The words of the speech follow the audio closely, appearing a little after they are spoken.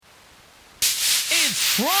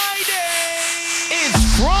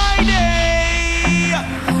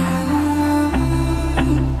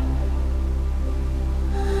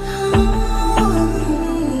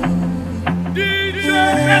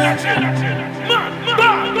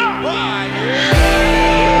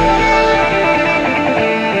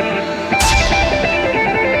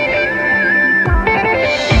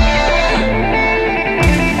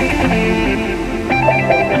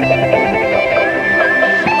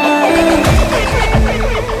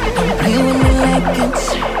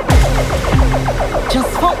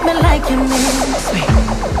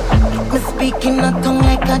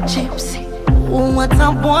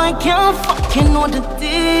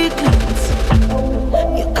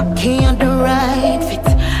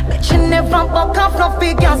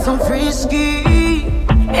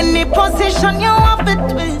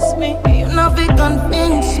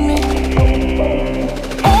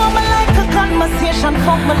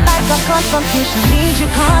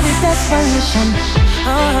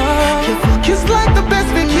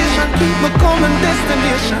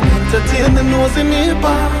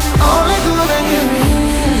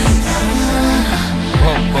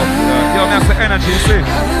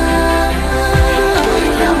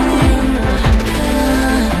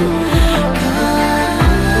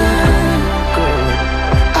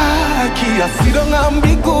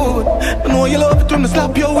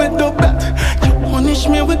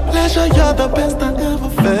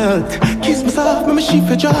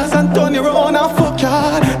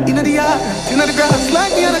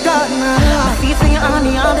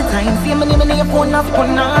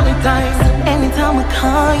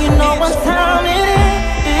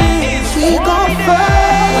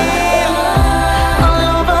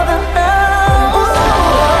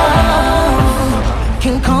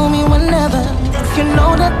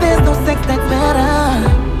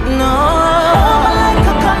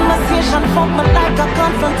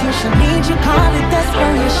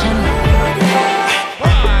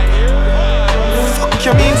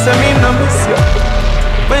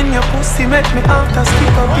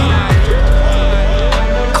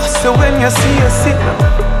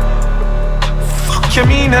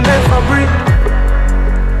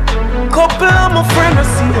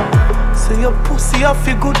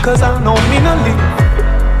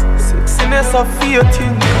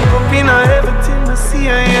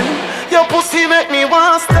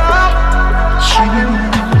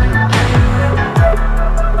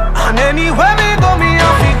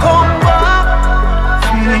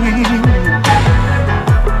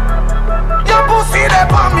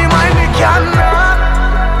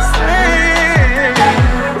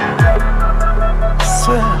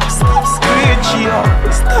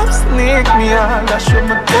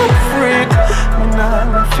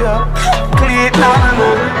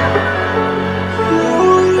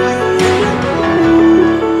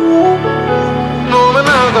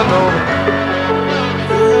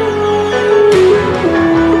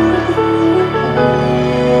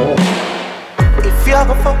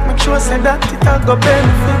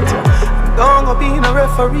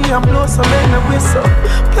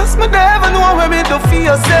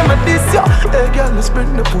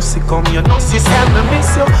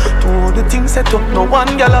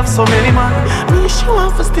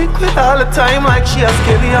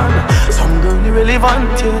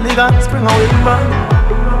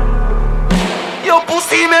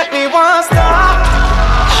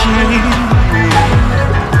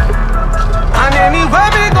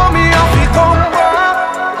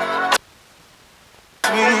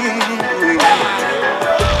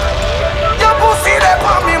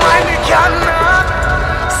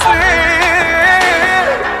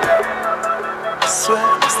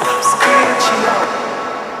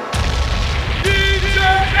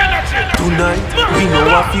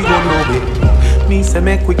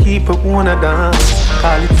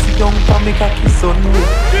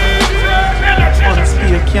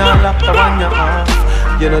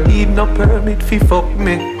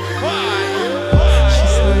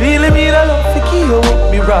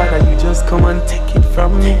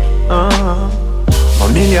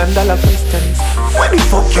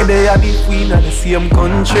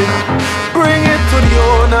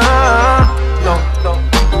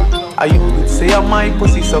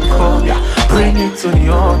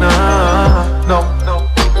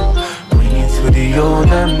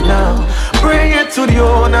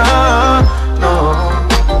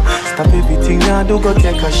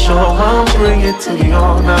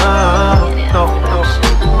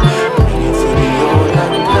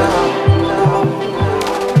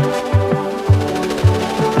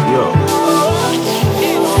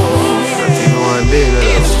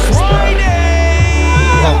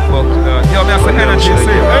Yo, me have energy.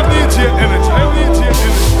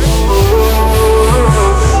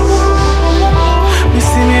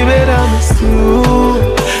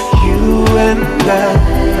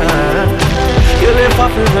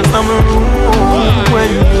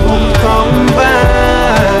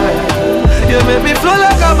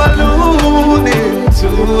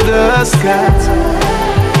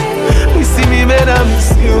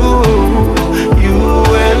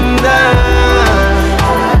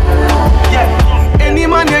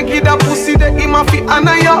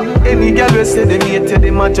 honor you. Any girl will say them hate you,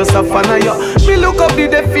 them a just a fan of you. Me look up the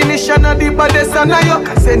definition of the baddest honor you.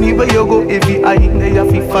 Cause anywhere you go, every eye in there you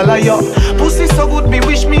fi follow you. Pussy so good, me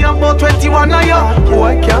wish me about 21 of you.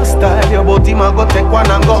 Boy can't style you, but him a go take one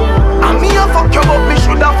and go. And me a fuck you, but me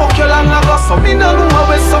shoulda fuck you long ago. So me no know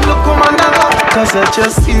where some look come and go. Cause it's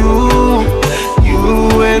just you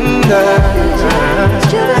and I.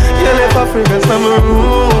 You left a fragrance in my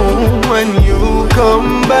room when you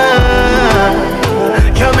come back.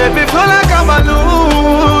 You make me feel like a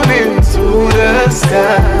balloon into the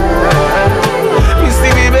sky. You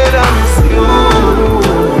see me better, miss you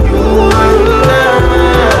and I.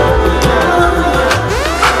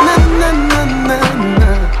 Na na na na na,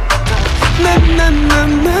 na na na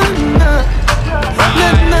na na, na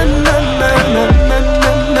na na na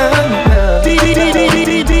na.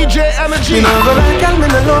 DJ Energy. Me no go like girl, me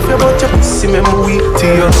no love you, but your pussy make me weak to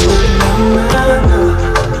you.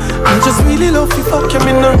 I just really love you, fuck you,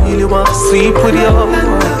 me no really want to sleep with you.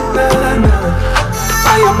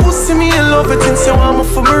 I your pussy, me in love with things you want me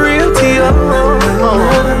for me real to you.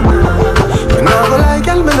 Me no go like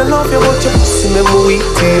girl, me no love you, but your pussy make me weak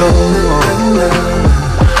to you.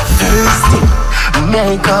 Thirsty,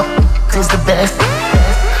 makeup is the best.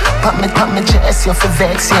 Pop me chest, you for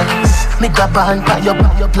vex, yes. Me grab on, tie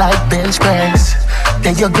up like bench press.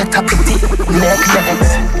 Then you get up with the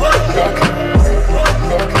necklace.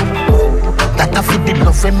 That I feel the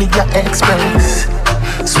love when me your express.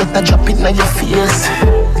 Sweat a drop it on your face.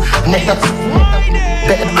 Neck,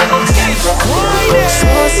 bed rest. So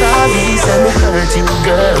sorry, say me hurt you,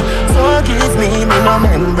 girl. Forgive me no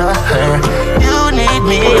remember her. You need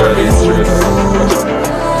me, I miss you.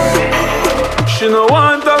 She no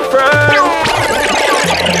want a friend.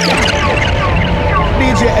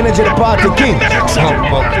 DJ Energy, the party king.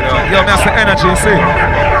 Yo, me say energy, see.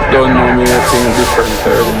 Don't know me, I think different.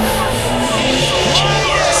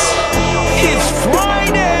 It's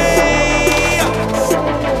Friday.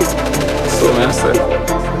 So me I say,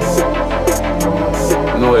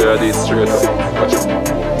 no you're this straight up. Watch it.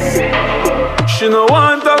 She no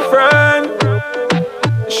want a friend.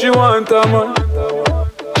 She want a man.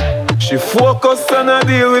 She focus on a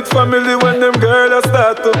deal with family when them girls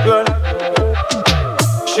start to plan.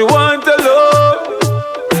 She want a love,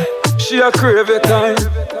 she a crave a time.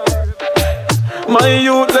 My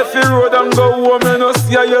youth left the road and go home and no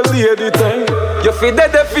see how you lady time. You feel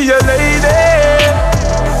dead for your lady.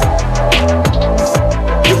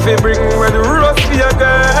 You feel bring red rose for your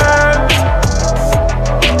girl.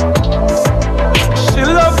 She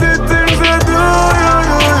love the things you do.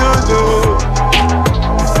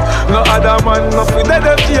 No other man, no feel dead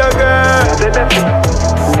for your girl.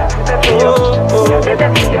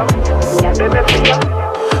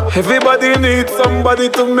 Everybody needs somebody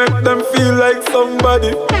to make them feel like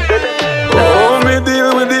somebody. Oh, me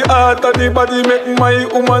deal with the heart and the body, make my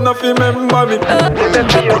woman of remember me.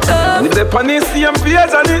 With the funny same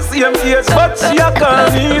face and the same face, but she a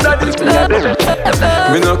call me daddy.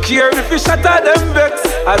 Me no care if you shatter them vex,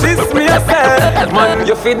 at this me a say, man,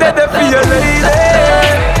 you feel dead for your lady.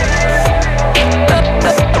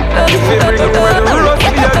 You feel bring when the rose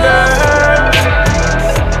for your girl.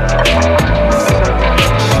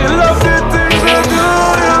 She love the things you do.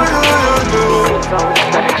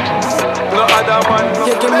 No other man.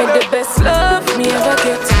 You give me the best love me ever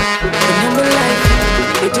get. In my life,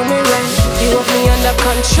 you do me right. You have me under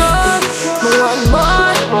control. Me want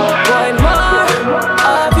more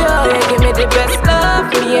of you. You give me the best love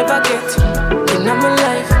me ever get. In my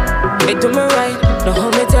life, you do me right. No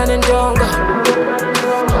hold me down and don't go.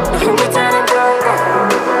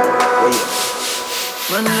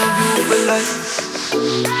 Man, love you for life.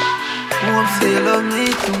 Mom say you love me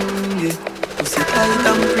too, yeah. Pussy tight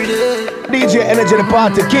and pretty. DJ Energy, the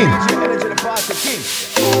party king.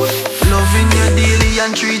 Loving you daily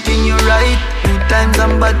and treating you right. Good times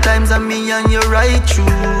and bad times and me and you right true,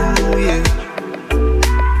 yeah.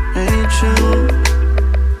 Ain't true.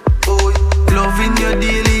 Loving you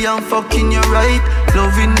daily and fucking you right.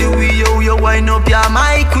 Loving the way you wind up, you're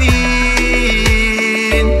my queen,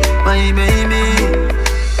 my baby.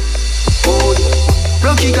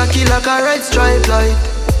 Rocky cocky like a red stripe light.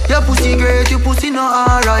 Your pussy great, your pussy not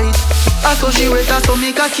alright. I saw she wet, I saw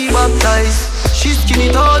me cocky baptized. She skin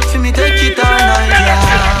it out for me, take it all night,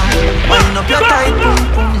 yeah. Wind up your tight pum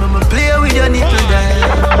pum, I'ma play with your nipple there.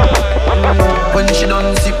 When she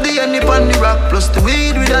done sip the honey on the rock, plus the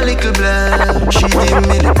weed with a little blend. She give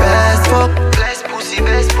me the best fuck, best pussy,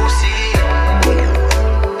 best pussy.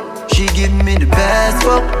 She give me the best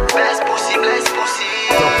fuck, best pussy, best pussy.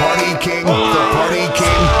 The party king, the party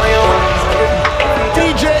king.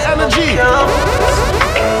 DJ Energy.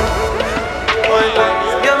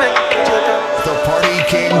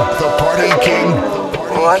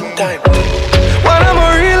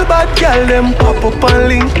 girl them pop up and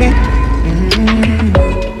link me.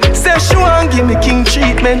 Say she want give me king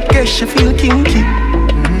treatment, guess she feel kinky.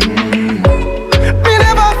 Me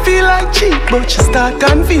never feel like cheap, but she start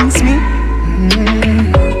convince me.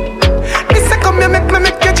 Me say come here,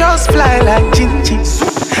 make you just fly like Gingy.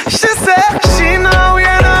 She say she know we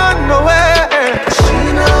ain't on nowhere.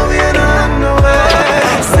 She know we ain't on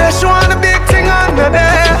nowhere. Say she want a big thing on the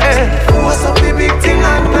day. What's up the big thing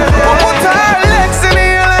on the day? Put her legs in the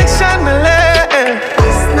election,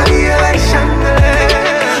 it's not the election.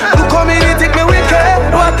 You come in and take me wicked,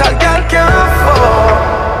 what a girl can afford.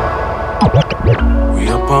 We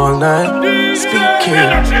up all night, speaking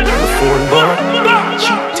on the phone board,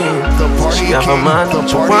 cheating. She have a man,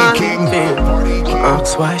 she want thing.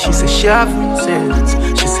 Ask why, she say she have reasons.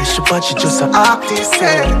 She say she bad, she just a artist.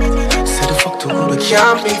 Say the fuck to who they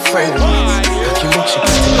can't be friends. Like you look, she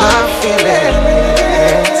gets my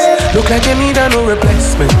feelings. Look like you need a no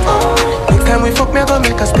replacement. Next time we fuck, me I gon'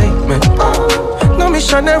 make a statement. No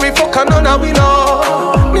missionary fuck, and none of we know.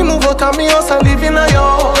 Me move out of me house and live in a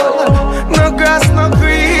yard. No grass, no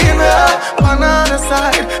green, banana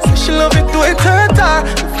side. Say she love it to it her time.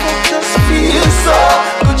 The fuck just feels so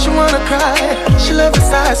good, she wanna cry. She love the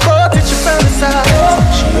size, but it she fantasize.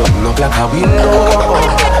 She open up like a window,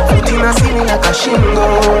 foot in a ceiling like a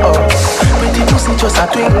shingle. Pretty pussy just a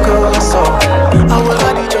twinkle, so our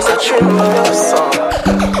body just a tremble, so.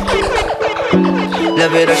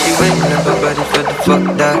 Love it how she went up her body for the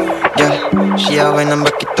fuck that, yeah. She a wine and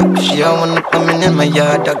back it up. She a wanna come in my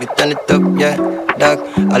yard, dog, it turn it up, yeah. Dog,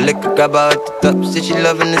 I lick her grab her at the top. See she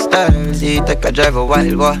loving the style, see it like I drive a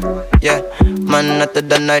wild war, yeah. Man not the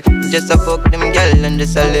night, just a fuck them girl and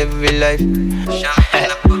just a live real life.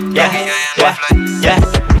 Yeah.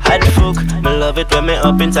 Hot fuck, me love it when me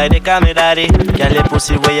up inside, they call me daddy. Girl, your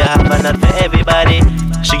pussy where you have and not for everybody.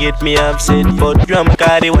 She get me upset, but drum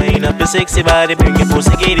cardi wind up your sexy body, bring your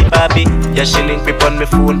pussy kitty papi. Yeah, she link me on my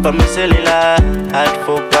phone, on my cellular. Hot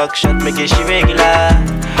fuck, back shot, make it she regular.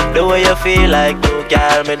 The way you feel like do,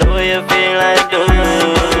 girl, me the way you feel like do.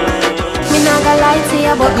 Me not gonna lie to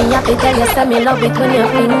you, but me have to tell you, say me love it when you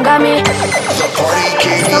finger me.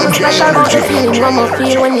 Something special about the feeling what me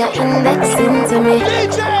feel when you're indexing to me.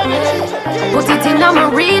 Put it in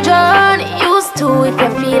my region, used to if you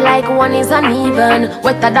feel like one is uneven.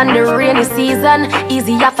 Wetter than the rainy season,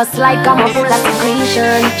 easy off a slide, come up full of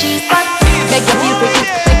secretion. Cheese pot, make you feel pretty,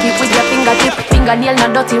 take it with your fingertip. Fingernail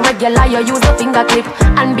not dirty, regular, you use a finger clip.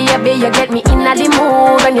 And baby, you get me in the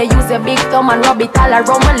mood when you use your big thumb and rub it all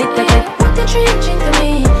around my little bit. Put the drink into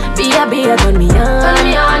me, baby, turn me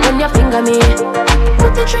on when you finger me.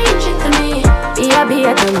 Put the drink into me, baby,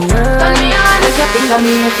 turn me on when you finger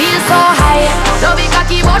me. Feel so high, no big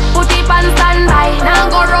cocky but put it on standby. Now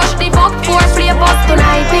go rush the buck for play bus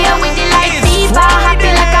tonight. Play with the light fever, happy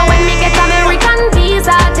like a when me get American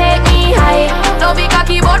visa. Take me high, no big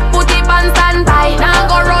cocky but put it on standby. Now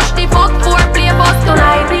go rush the buck for play bus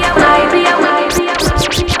tonight.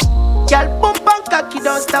 Girl, bump and cocky,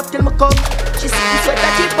 don't stop till me come. She see me sweat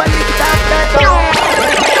that cheap and lick it after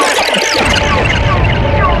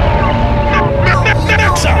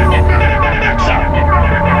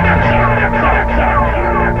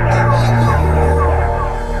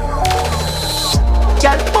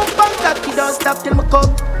Girl, bump and cocky, don't stop till me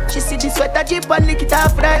come. She see the sweat that cheap and lick it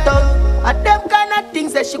after her tongue. And them kind of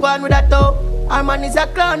things that she want with her toe. Her man is a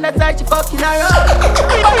clown, that's why she fucking around.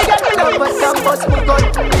 But we got me down, but some bust me gun.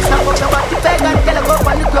 Snap up the body bag and tell her go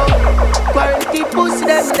on the ground. Quarantine pussy,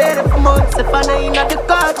 them there for months. If I know in the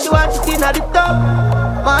car, she want it in the top.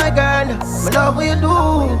 My girl, I love what you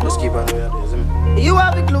do. Just keep on doing it, You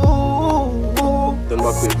have a glue. Don't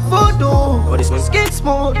back with Voodoo, what is one? skin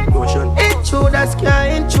smooth. Motion. It's true, that's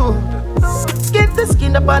skin true. Skin to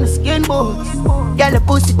skin up on the skin boots. Girl, the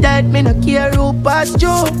pussy tight, me no care who pass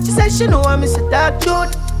you. She said she know I'm a dark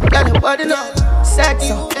truth. Girl, your body know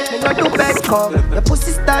sexy, me no do bad come. Your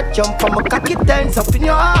pussy start jump from my cocky tense up in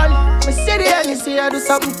your hand. Me see the end, you see I do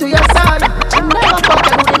something to your son. You never fuck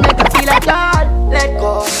you, do make you feel like y'all. Let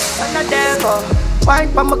go, and I there go. Wine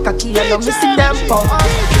from my cocky, I know me see tempo.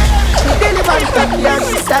 She deliver the cocky and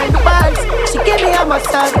she sign the bags. She give me a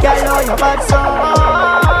massage, girl, on your bad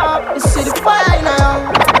song. You see the fire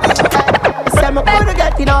now. I say me gonna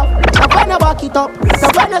get it up. I wanna back it up.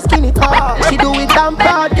 I wanna skin it up. She do it damn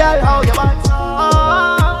proud, girl, how you bad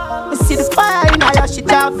song. You see the fire now, she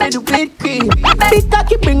talk for the whipped cream. Big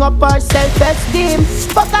cocky bring up her self-esteem.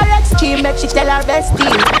 Fuck her extreme, make she tell her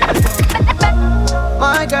bestie.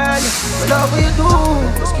 My girl, I love what you do.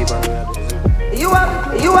 Just keep on doing it. You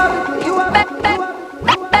have it.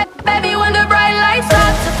 Baby, when the bright lights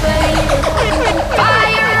start to fade,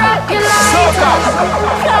 fire up your lights. Float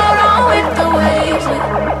on with the waves.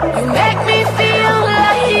 You make me feel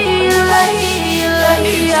like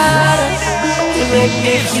you make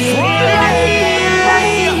me feel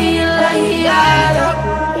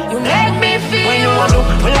you make me feel. When you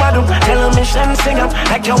want to tell me sing up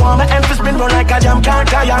like you want my emphasis spin roll like a jam car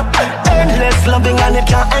tire. Endless loving and it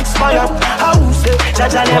can't expire. How say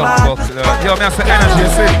Jaja never. Yo, me have the energy,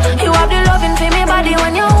 see. You have the loving for me body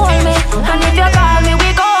when you hold me, and if you call me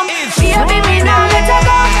we come. Baby me now let you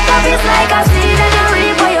go. Love is like a seed and you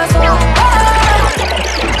reap what you sow.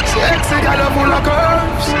 Sexy girl full of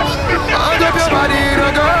curves. Hand up your body in a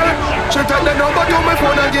girl. She take the number to my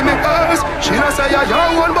phone and give me hers. She don't say you're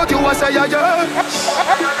your one, but you a say you're yours.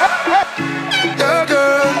 Yeah,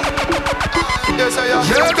 girl. Yes, I am.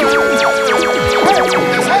 Yeah, girl.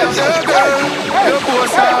 Yes, I am. Yeah, girl. You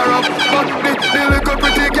boss her up, but the little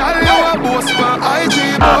pretty girl you a boss for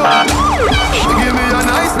IG, but she give me a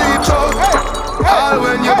nice deep choke. All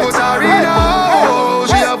when you put her in out,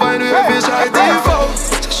 she a find way fish right default.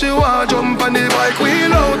 She want jump on the bike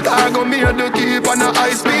wheel out. I go me to keep on a high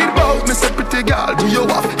speed boat. Me say pretty girl, do you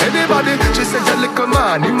have anybody? She say you little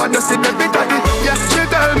man, him a just see baby daddy. Yeah, she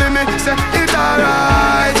tell me say it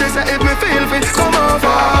alright. She say if me feel fit, come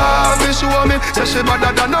over. Me show me, say she better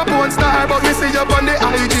than a porn star, but me see you on the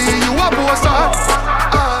IG, you a poster.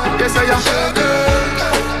 Yes I am.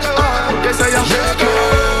 Yes I am.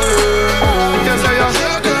 Yes I am.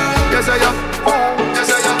 Yes I am.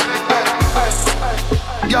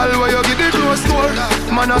 Girl, where you get the close door?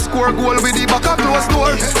 Man a score goal with the back a close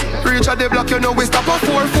door. Reach at the block, you know we stop a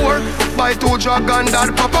 4-4. Buy 2 dragon,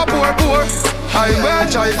 that pop a pour. Highway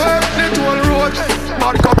driver, the toll road.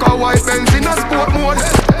 Bad cock a white Benz in a sport mode.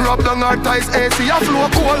 Rub down our ties, AC a flow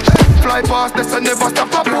cold. Fly past this and never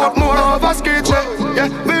stop a port more. Over skate, yeah,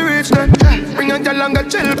 we reach there. Bring a girl and go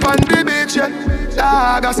chill on the beach, yeah.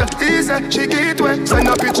 Dog, I say, easy, she get wet. Send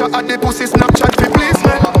a picture at the pussy Snapchat, fi please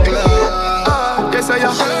me. Yes I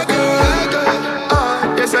am.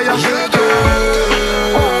 Yes I am.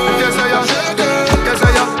 Yes I am. Yes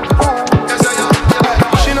I am. Yes I am.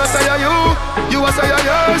 She no say you a say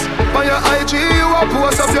yours. On your IG you a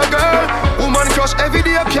post up your girl. Woman crush every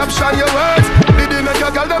day, caption your words. Did you make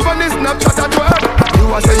your girl up on this Snapchat at work? You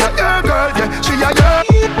a say your girl, yeah, she a your.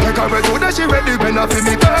 Take her to that she ready when I feel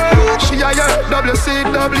me girl. She a your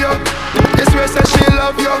WCW. This way say she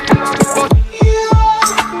love you, but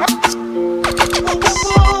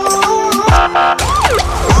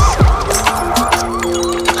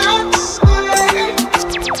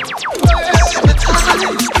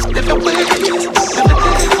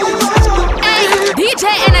DJ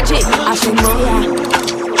Energy, I should know ya.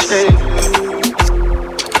 hey.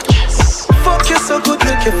 Fuck you so good,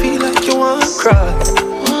 make you feel like you wanna cry.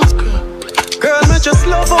 Girl, me just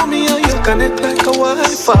love how me and you connect like a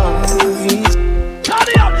Wi-Fi.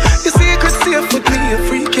 Your secret safe with me, a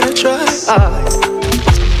freak can't try.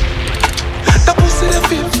 The pussy that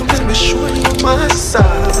feel for me, me show you my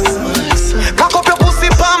side. Cock up your pussy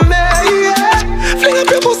pa me, yeah. Fling up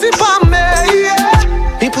your pussy pa me,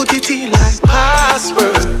 yeah. Me put it in like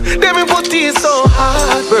password. Then me put it so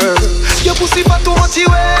hard, bro. Your pussy fat too much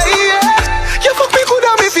away, yeah. You fuck me good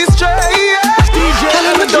and me feel straight, yeah.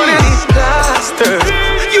 Tell me done it is plaster.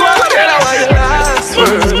 You are the hell why you last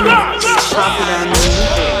word. Sharper than me.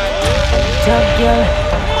 Top girl.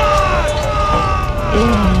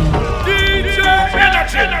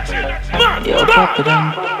 Yo, copy them.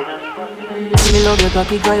 Me love your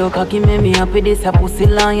cocky, girl, your cocky make me happy. This a pussy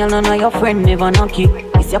lion and your friend never knock it.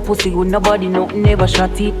 This your pussy good, nobody nothing never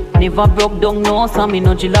shot it. Never broke down, no, so me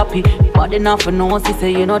no jalopy. But enough for no, she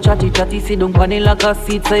say you no chatty. See don't pan it like a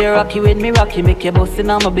seat, so you rocky with me rocky. Make you bust in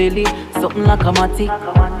on my belly, something like a matty.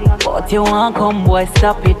 But you want come, boy,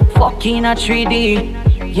 stop it. Fucking a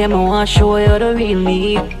 3D. Yeah, me want show you the real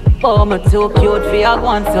me. Oh, me too cute for your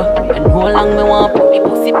guanter. And how long me want put the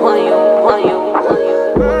pussy on you, on you.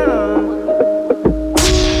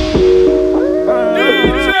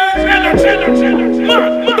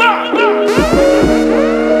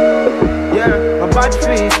 Yeah, my bad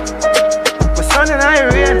feet. My son and I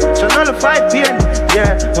rain, so nullify pain.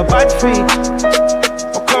 Yeah, my bad feet.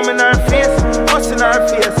 I'm coming our face, busting our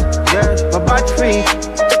face. Yeah, my bad feet.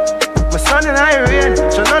 My son and I rain,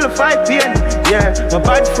 so nullify pain. Yeah, my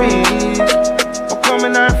bad feet. I'm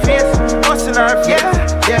coming our face, busting our face.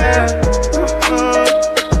 Yeah.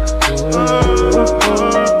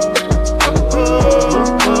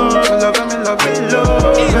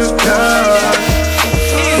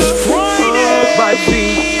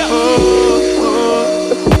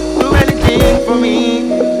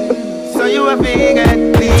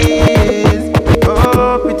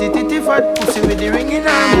 Pussy with the ring in her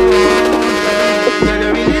mouth. Girl, you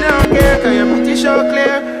really don't care.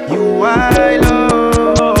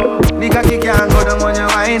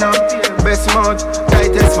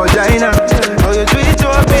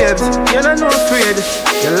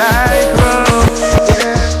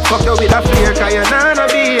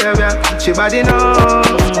 everybody know.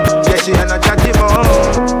 Yeah, she ain't a chatty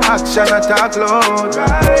mode. Action attack loud.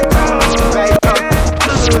 Right now.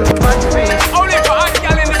 Only for hot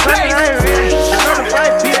gal in the place.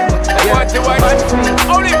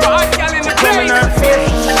 Only for hot gal in the place.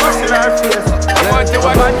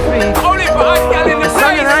 Only for hot gal in the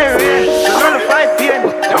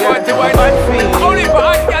place. Only for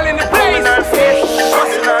hot gal in the place.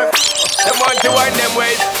 Them want to wind them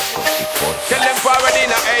ways. Tell them forward in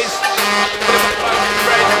a ace.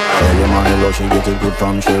 She get it good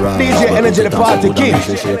from she run. DJ Energy the Party King.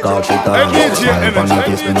 She shake out, she turn. DJ Energy.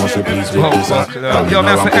 Kiss me now, she please with this. Yo,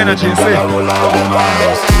 man, for energy, see. Roll out them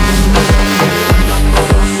eyes.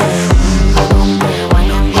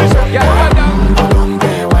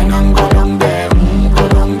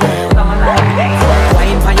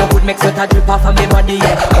 Wine for your good, make sweat a drip off of me body,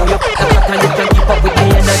 yeah. How you put the cut and you can keep up with the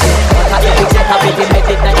energy. But I think you take a bit,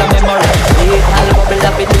 make it like a memory. Little bubble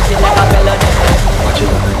up, it is like a melody. What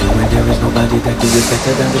you gonna do when there is nobody that do it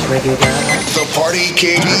better than this reggae guy? The Party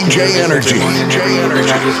King, DJ Energy. DJ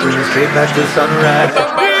Energy. I just bring it straight back to sunrise.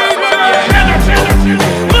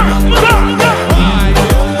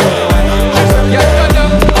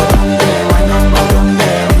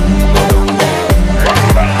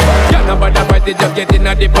 Just get in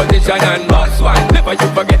a the position and boss one. Never you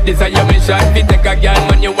forget this is your mission. If you take a girl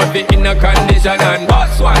man, you want the inner condition and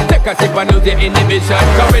boss one. Take a sip and lose your inhibition.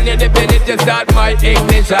 Cause when you dip in it, you start my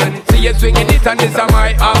ignition. See you swinging it and this is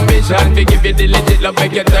my ambition. We give you the legit love,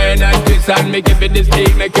 make you turn and twist and me give you the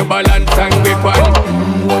stick, make you balance and grip on.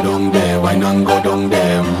 Go down there, why not go down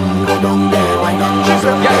there? Go down there, why not go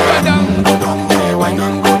down there? Go down there, why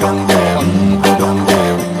not go down there? Go down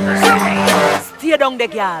there. Stay down there,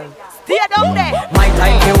 girl. Stay down there. My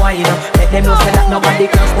time to wine. Let them know say that nobody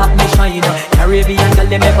can stop me shine. Caribbean girl,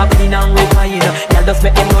 they never clean and refine. Girl, just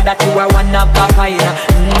make them know that you are one of a kind.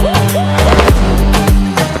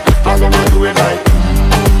 All them do it like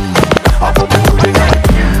I put me to the night.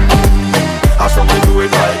 I saw me do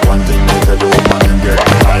it like one thing make a dope man and get the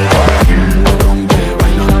high. Go down there,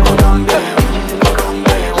 why not go down there? Go down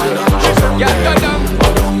there, why not go down there?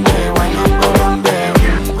 Go down there, why not go down there?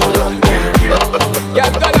 Go down there. Yeah,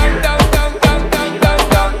 go down, down, down, down, down, down,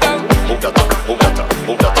 down, down.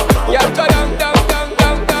 Yeah, go down, down, down,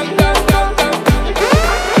 down, down, down, down, down.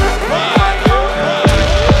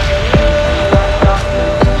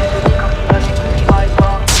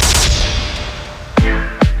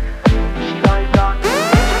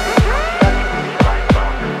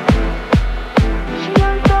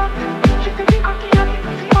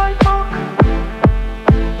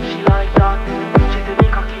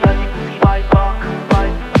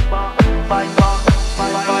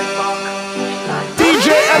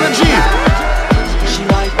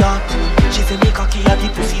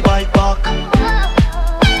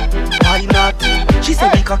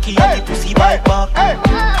 Cocky and the pussy bite back.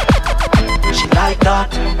 She like that.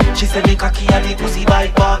 She said me cocky and the pussy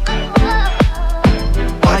bite back.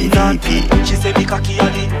 Why not? She said me cocky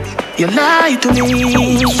and the. You lie to me.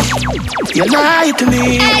 You lie to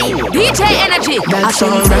me. Hey, DJ Energy. That's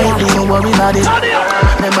alright, don't worry about it.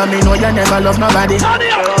 Remember me know you never love nobody.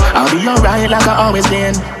 I'll be alright like I always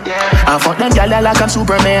been. I fuck them gyal like I'm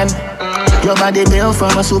Superman. Your body built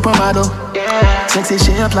from a supermodel. Sexy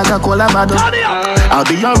shape like a cola bottle. I'll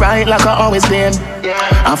be alright like I always been.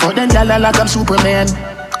 I fuck them gyal like I'm Superman.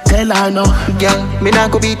 Tell her no. Girl, me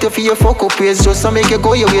not go beat you for your fuck up ways. Just to make you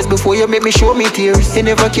go your ways before you make me show me tears. You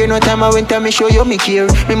never care no time I went time me show you me care.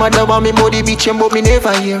 Me mother want me body bitchin' but me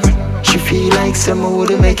never hear. She feel like someone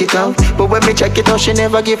wouldn't make it out. But when me check it out, she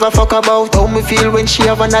never give a fuck about how me feel when she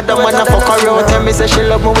have another man a fuck her out. Tell me say she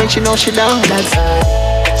love me when she know she down. That's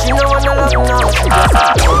she know wanna love now.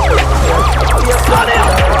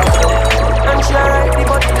 And she alright the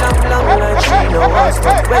body long like she know what's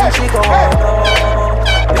up when she go on.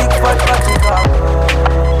 Big fat body cock.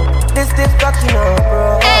 This stiff cocky now, bro.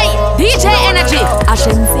 Hey, DJ Energy.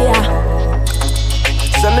 Ashensia.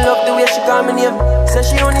 So me love the way she call me name. Say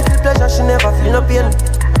she only feel pleasure, she never feel no pain.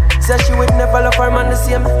 Say she would never love her man the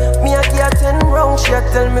same. Me a give her 10 rounds, she a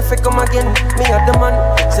tell me fi come again. Me a the man.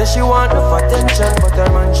 Say she want enough attention, but her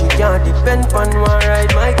man she can't depend on. One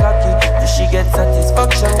ride my cocky, do she get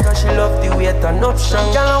satisfaction? Cause she love the way it turn up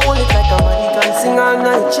strong. Girl I hold it like a man, he can sing all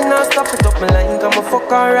night. She not stop it up me line, come a fuck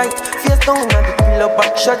her right. Face down and the pillow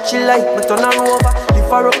back shot she like. Me turn her over,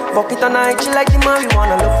 lift her up, fuck it all night. She like the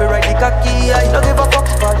marijuana, love her ride the cocky. I don't give a fuck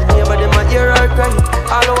for the neighbor, them a hear her cry.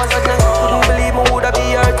 All hours at night, couldn't believe me woulda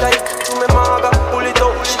be her type. To me maga, pull it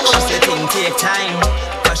out, she said thing take time.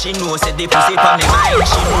 Cause she knows that the pussy for me mind.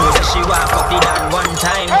 She knows that she walk up the dad one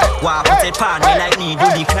time. Walk put it pan me like me do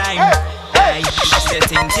the crime. She said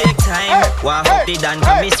thing take time. Why fuck the dan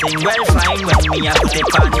come missing? Well fine when me a put it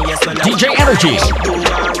on the yes when I DJ Energy. Do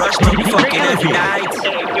a rush to the fucking every night.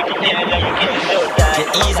 You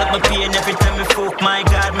ease up my pain every time me fuck. My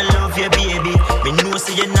God, me love you, baby. Me know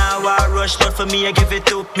say you now a rush, but for me I give it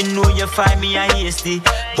up. Me know you find me a hasty,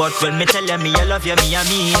 but when me tell you me I love you, me I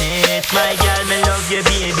mean it. My girl, me love you,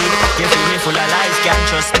 baby. You feel me full of lies, can't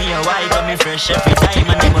trust me. Why got me fresh every time?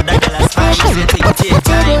 And them other girl a spy. She say take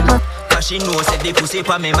time. Cause she knows that the pussy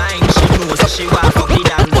pa me mind. She knows that she want fuck it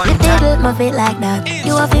down one time. You move it like that.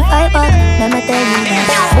 You have to fight back. Let me tell you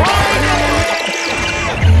that.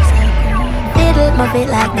 Move it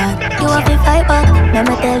like that. You have to fight back. Let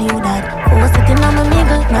me tell you that. Oh, sitting on my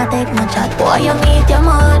nigga, not take no chat. Boy, you meet your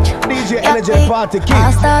much. DJ Energy Party King.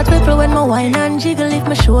 I start ripple when my wine and jiggle. If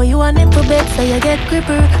me show you a nipple bed, so you get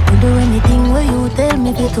gripper. You do anything where you tell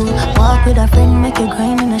me to. Walk with a friend, make you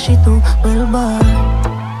grind in a shit too. Well, boy.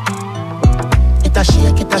 It a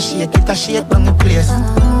shake on the place.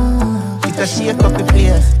 It a shake up the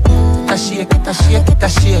place. It a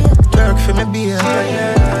shake. Work for me, beer.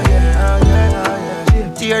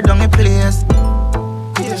 Tear down the place.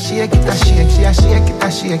 Shake it a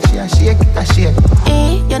shake.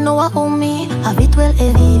 Hey, you know what own me? Have it well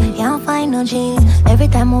heavy, can't find no jeans. Every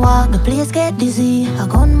time I walk, the place get dizzy. A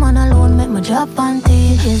gunman alone make my drop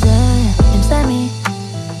panty. Is it? Him say me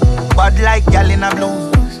bad like gal in a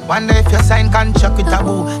blue. Wonder if your sign can chuck with a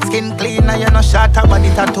boo. Skin clean and you no short a body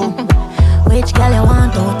tattoo. Which gal you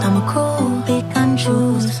want out of my crew? Pick and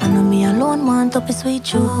choose. I know me alone want up a sweet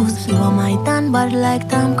juice. You are my tan bad like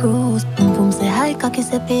Tom Cruise. Boom boom say hi, cocky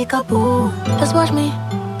say pick up boo. Just watch me.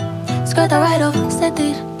 Skirt a ride up, set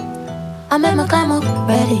it. I make my climb up,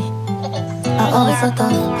 ready. I always so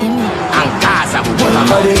tough, give me.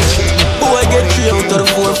 Boy get 3 out of the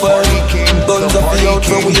 4-5. Guns up the out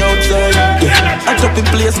from we outside. I drop in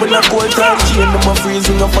place when I cold time. Chain them a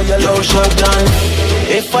freezing up for your low short time.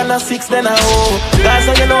 If I'm not 6 then I hope. Guys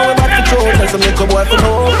so you know we back to throw. Tell some make a boy for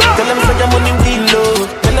know. Tell them say your money will low.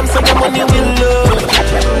 Tell them say your money will low.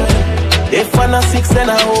 If I'm not 6 then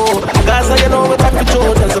I hope. Guys so you know we back to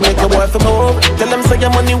throw. Tell some make a boy for know. Tell them say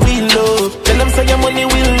your money will low. Tell them say your money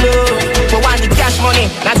will low. We want the cash money,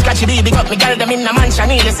 not scratchy baby. Got me girl them in the mansion.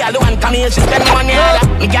 You see all the one come here, she spend money all.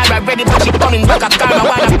 Me girl right ready, but she coming back up. Karma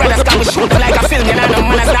one of brothers come we shoot like a film. You know no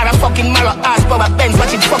man as a fucking marrow ass power Benz.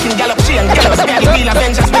 Watch it fucking gallop chain. Get up, spare the wheel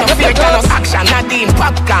Avengers. We no fear Thanos. Action, Nadine,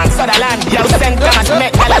 popcorn, Sutherland. Yo, St. Thomas,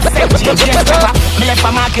 Met, Dallas, St. James, James Pepper. Me left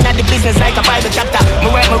a marking at the business like a Bible chapter. Me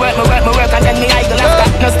work, and then me idle after.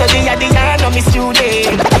 No study at the yard, no me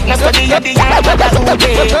student. No study at the yard, but that's who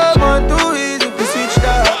they. Come too easy to switch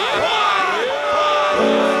that.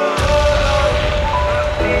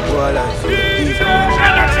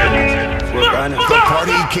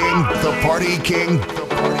 The party king.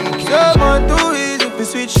 Someone too easy to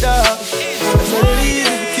switch that. So easy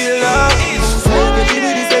to kill that. So get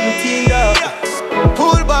with the 17 that.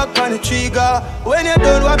 Pull back on the trigger. When you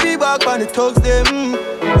done, what be back on the thugs them.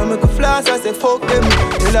 I make a flash, I say fuck them.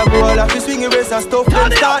 Till I go all off the swing race and stuff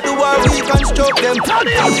them. Start the war, we construct them.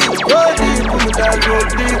 Roll deep, put me down, roll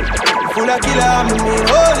deep. Full of killer, I'm in me,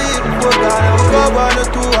 holy. We're gonna go 1 or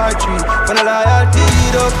 2 or 3. When I loyalty,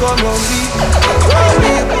 don't come on me. Roll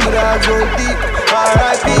deep, put me down, roll deep.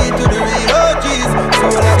 R.I.P. to the real OGs.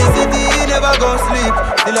 So when I the city, never gon' sleep.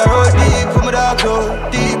 Till I roll deep, put me down, roll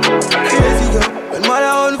deep. Crazy girl, when man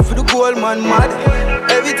I on for the gold, man mad.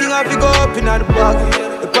 Everything I pick up in the bag.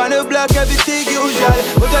 On the block, everything usual.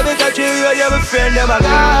 But I better chill, you have a friend, them a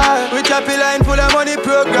guy. We chop a line full of money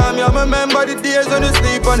program. You remember the days when you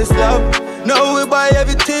sleep on the slab. Now we buy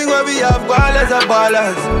everything where we have ballers and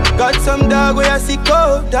ballers. Got some dog where I sick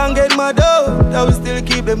out and get my dough. That we still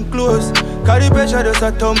keep them close. Cause the pressure does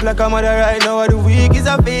a thump like a mother right now. The weak is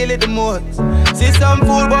I feel it the most. See some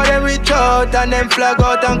fool but them reach out and them flag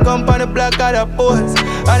out and come on the block of the post.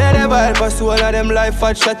 And they never help us all of them life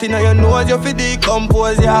fat shot in your nose. You feel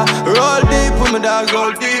decompose, yeah. Roll deep, put my dogs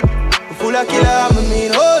roll deep. Full of killer, I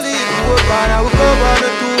mean holy. Put on and we come on the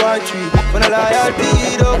 2 or 3. When I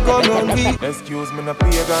loyalty, don't come on me. Excuse me, no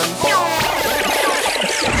pagan.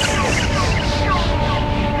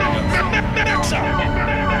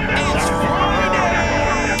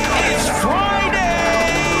 It's Friday.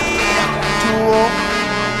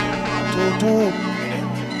 2-2.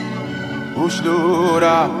 Push the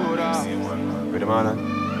Ready, man?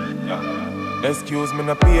 Excuse me,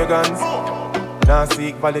 no pagans. Now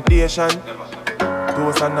seek validation.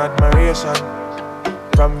 Toast and admiration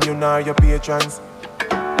from you nor your patrons.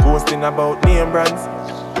 Boasting about name brands.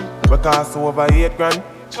 We cost over 8 grand.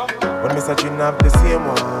 When me searching have the same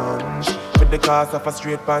ones with the cost of a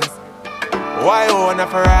straight pants. Why own a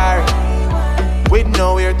Ferrari with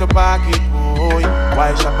nowhere to park it? Boy,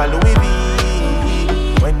 why shop a Louis V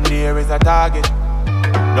when there is a target?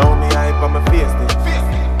 Now me hype on my face this.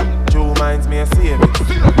 True minds me a save it.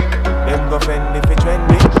 Them go fend if it's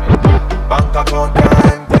trendy. Bank account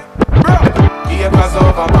can't take. Acres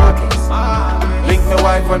over markets. Link me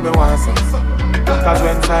wife when me want sex. Cause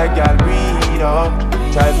when side girl read up,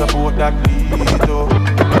 child support that lead up.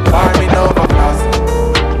 Farming over plastic,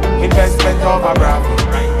 investment over profit.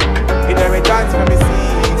 Inheritance for me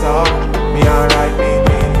seeds up. Me alright baby.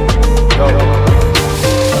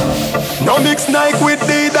 No mix Nike with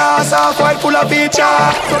Adidas, all quite full of feature.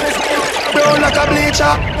 Brown like a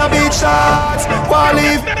bleacher, no beach shots. Wanna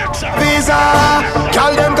leave visa.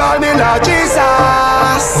 Call them call me Lord Jesus.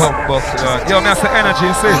 Yo, me have the energy,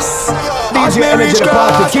 sis. DJ Energy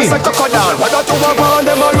Party King. What that you want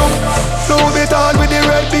them a look? Louis Vuitton with the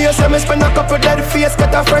red base. Me spend a couple dead face.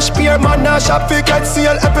 Get a fresh pair, man, a shop fi get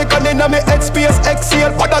seal. Epic and inna me head space,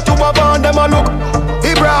 exhale. What that you want them a look?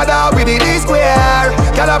 The brother with the D-square.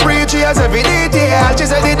 Girl a preach ears every detail. She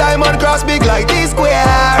said the diamond cross big like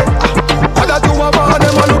D-square. What that you want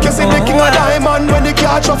them a look? You see the king of diamond when the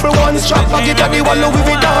car shuffle one strap. Pocket and the one Louis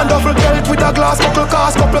Vuitton duffel belt with a glass buckle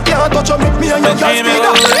cast. Couple can't touch you, make me and your girl speed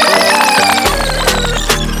up.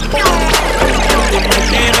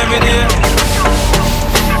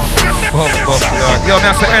 Yo, me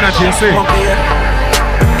have the energy, see.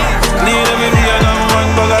 Clean every day and I'm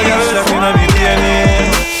one bag of girl left in a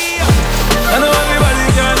DNA. I know everybody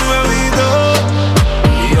can do what we do.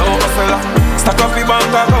 Yo, fella, stack up the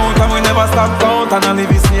bank account and we never stop count and I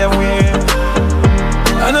live the same way.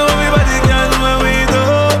 I know everybody can do what we do.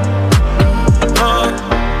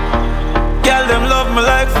 Girl, them love me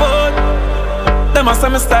like food. Them a say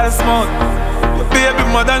me style smart. Your baby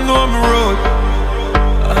mother know me road.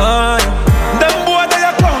 Them boy they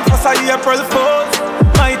a count for say April 4th.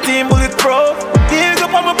 My team bulletproof. Here's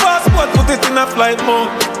up on my passport, put it in a flight mode.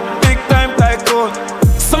 Big time tycoon.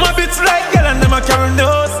 Some a bitch like girl and them a carry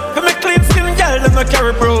nose. For me clean skin girl, them a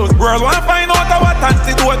carry bros. World wanna find out what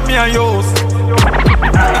antidote me and use.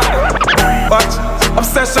 Watch,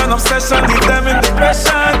 obsession, leave them in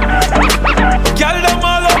depression. Girl them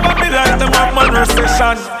all over me like them have man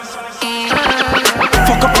recession.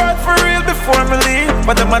 Fuck apart for real before me leave.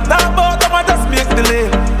 But them a talk about them a just make delay.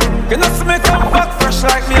 You know see me come back fresh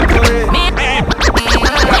like me play.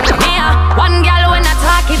 One girl when I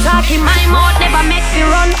talkie, my mouth never make me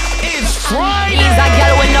run. It's Friday. He's a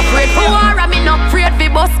girl when not afraid for war, I mean not afraid for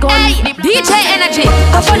bus gun. Hey, DJ Energy.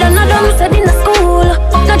 I follow no dumb said in the school.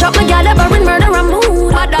 No drop my girl ever in murder and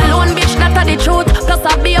mood. Bad alone bitch, that a the truth. Plus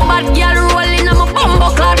I be a bad girl rolling on my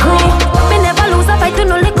bumbo clad crew. Me never lose a fight to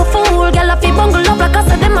no little fool. Girl I feel bungle up like I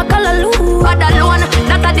said them a call a loo. Bad alone,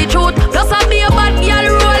 that a the truth. Plus I be a bad girl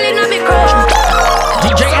rolling on me crew.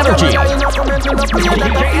 DJ Energy. I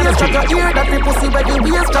hear that people see where the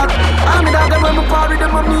waist track. I'm in that when we party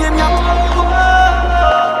them a maniac.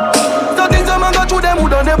 So things a man go through them who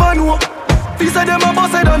don't never know. He said them a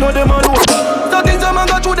boss, I don't know them a know. So things a man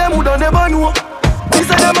go through them who don't never know. He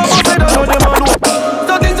said them a boss, I don't know them a know.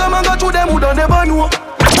 So things a man go through them who don't never know.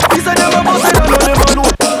 He said them a boss, I don't know them a know.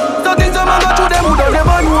 So things a man go through them who don't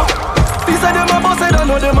never know. He said them a boss, I don't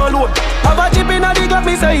know them a know. Have a chip in a dig up,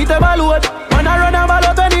 me say it ever load. Man I run a ball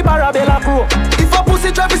out when the Parabella pro. If a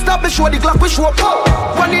pussy traffic stop, me show the Glock we show up.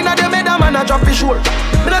 One in a dem head a man a drop the show.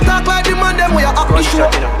 Me not talk like the man dem we a up the show.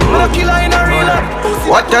 Me not killer in a real life.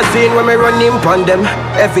 What a scene when me run in pon them.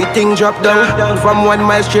 Everything drop down. From 1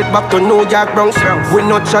 mile straight back to New York Bronx. We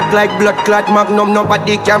not shot like blood clot magnum.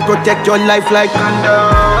 Nobody can protect your life like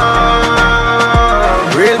thunder.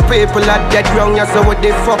 Real people are dead wrong, yeah, so what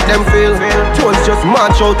the fuck them feel? Jones just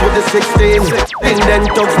march out with the 16 and then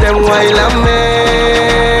touch them while I'm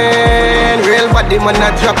in. Real body man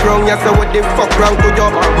a drop wrong, yeah, so what the fuck wrong to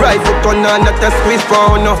you? Rifle turn on, not a squeeze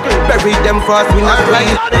pound. Bury them fast, we not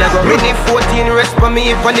breathe. Mini 14 rest for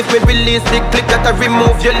me, even if we release the clip that I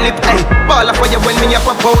remove your lip. Ay, ball of fire when me up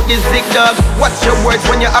about this zigzag. Watch your words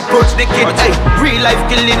when you approach the kid. Ay, real life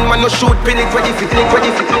killing, man, no shoot pin it, ready fit,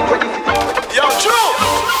 ready fit, ready fit. Yo, true.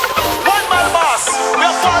 One man boss. We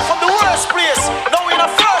are far from the worst place. Now we in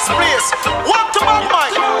the first place. Walk to bad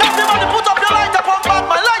mind. Everybody put up your light up on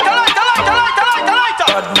bad mind. Lighter.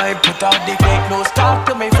 Bad mind, put out the fake nose. Talk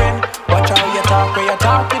to my friend. Watch how you talk when you're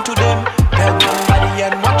talking to them. Tell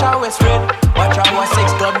nobody and watch how it's red. Watch how a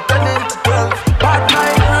 6 gun turn into 12. Bad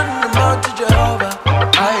mind, run the mouth to Jehovah.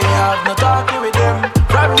 I have no talking with them.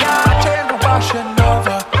 From your chain to washing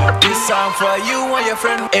over. This song for you and your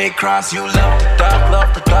friend. Hey, cry. cross, you love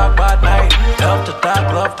to talk bad night. Love to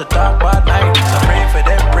talk bad night. So pray for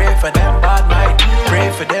them bad night.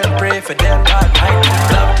 Pray for them bad night.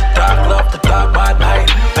 Love to talk bad night.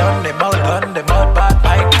 Done them out bad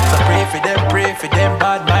night. So pray for them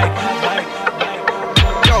bad night.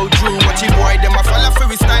 Yo, Drew, watch it boy, them a follow for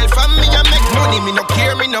style. From me, I make money, me no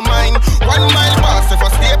care, me no mind. 1 mile boss, if I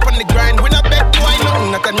stay up on the grind. We not bet boy,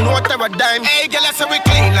 nothing, not a note or a dime. Hey, girl, I say we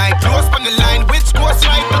clean like close on the line. Which goes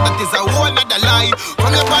right, but that is a whole nother lie.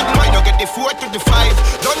 From the bad mind, you get the 4 to the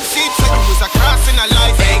 5. Don't see it, so you was a cross in a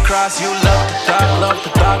life. Hey, cross, you love to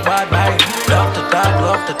talk bad night. Love to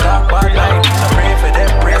talk bad night. So pray for them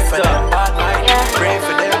bad night. Pray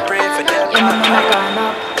for them bad night.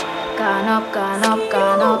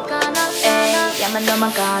 Gone up. Hey, yeah, man, I'm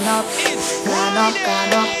gone up. Hey,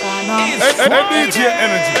 DJ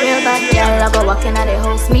Energy. Real bad girl, I go walking at the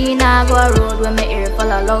house. Me nah go a road with my ear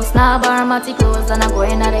full of louse. Nah bar matty clothes and I go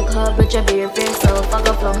in at the club with your beer face. So fuck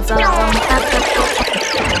up lungs and I'm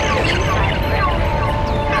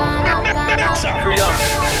Freedom.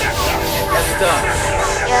 Let's go.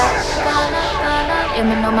 Yeah,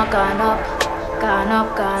 man, I'm gone up.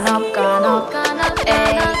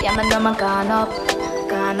 Hey, yeah, man, I'm gone up.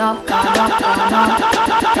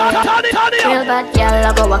 Real bad girl,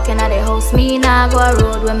 I go walking at the house. Me nah go a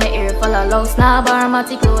road with my ear full of louse. Nah bar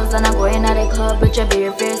matty clothes and I go in at the club with your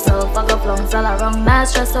beer face. So fuck up lungs all around. Nah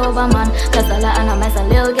stress over man, cause a lot and I mess a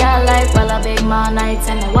little girl life. Well a big man nights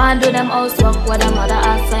and I want do them housework with them other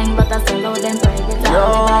ass sign. But I still out them private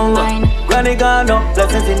all mine. Granny gone up,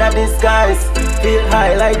 blessings in a disguise. Feel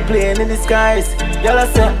high like plane in the skies. Y'all a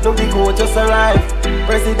set, look the coach just arrived.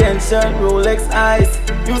 Presidential Rolex eyes.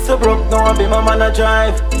 Used to broke, now I be my man a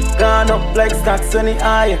drive. Gone up like stocks on the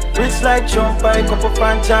eye. Rich like Trump, buy a couple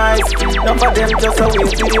franchise. None of them just a way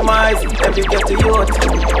to demise. Let me get to youth.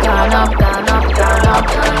 Gone up. Hey, gone up.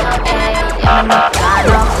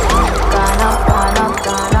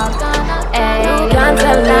 Hey, can't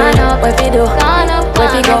tell me what we do, where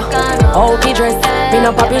we go, how we dress. Me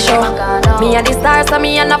no poppy show. Me a the star, so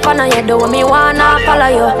me a no fan of you. Do me wanna follow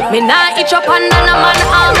you. Me nah itch up and a man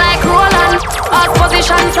arm like Roland. Ask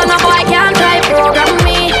position, so no boy can't try program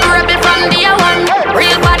me. Rebel from day one.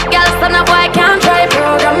 Real bad girl, so no boy can't try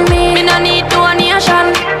program me. Me no need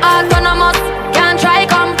donation. Autonomous, can't try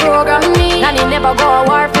come program me. Nanny never go a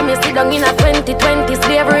war for me. Sit down in a 2020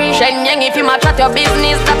 slavery. Shenyang if you match at your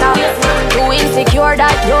business, that a too insecure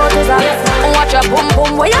that you deserve. Watch your boom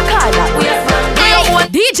boom, where you call that?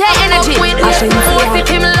 DJ Energy. Most if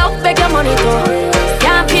him love, beg your money too.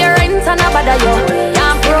 Can't pay rent and a bother you.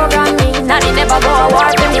 Can't program me. Nanny never go a war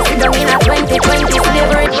for me. Sit down in a 2020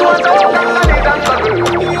 slavery. She want a whole gang of big and big.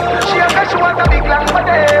 She want a big long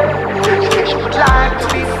body. She would like to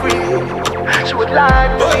be free. She would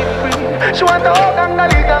like to be free. She want a whole gang of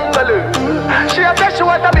big and big. She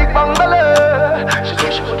want a big bungalow. She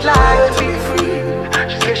said she would like to be free.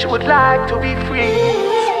 She said she would like to be free.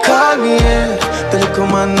 Call me in, the little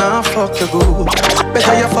man now fuck the good.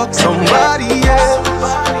 Better you fuck somebody else.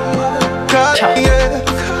 Call me in,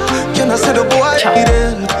 can I say the boy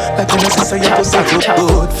dead? Like when I say you pussy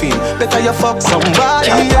good feel. Better you fuck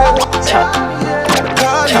somebody else.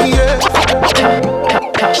 Call me in.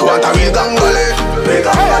 She want a real gangole,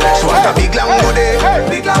 she want a big long body. Call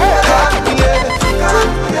me in,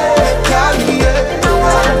 call me in.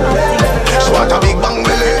 She want a big bang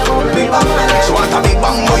belly. She want a big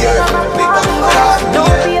bang boy.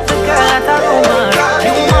 Don't be a girl at a rumor.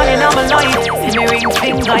 You morning I'm a light. See me ring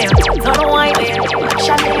finger. Don't whine.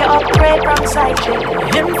 Shall you upgrade from side chick?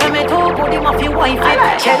 Him tell me to put him off your wife.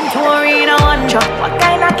 Chen to arena one drop. What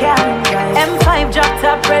kind of can? M5 drop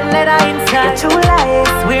top red leather inside. You're too light.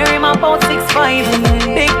 Swear him about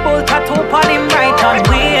 6'5". Big bull tattoo on him right on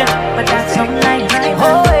way. But that's some night.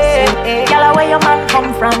 Oh yeah. Y'all where your man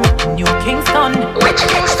come from? New Kingston. Which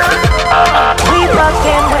Kingston? We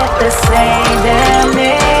fucking with the same damn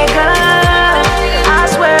nigga. I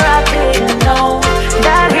swear I didn't know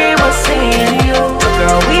that he was seeing you.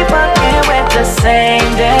 Girl, we fucking with the same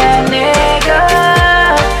damn nigga.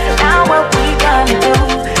 Now what we gonna do?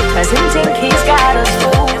 Cause him think he's got us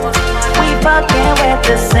fooled. We fucking with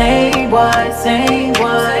the same boy.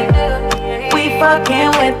 We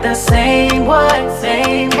fucking with the same boy.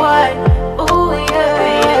 Ooh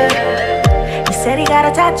yeah. He said he got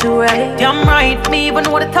a tattoo, right? Damn right, me even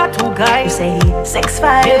know the tattoo guy. You say he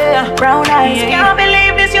 6'5", yeah. Brown eyes. Yeah. Can't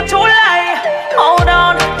believe this, you're too lie. Hold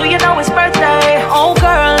on, do you know his birthday? Oh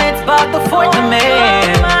girl, it's about the 4th of May.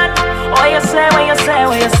 What you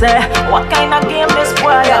say? What kind of game this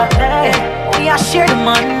boy out there? We are share the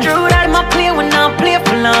man. True that my play when I play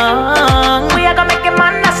for long. We are gonna make him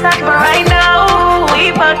understand right now.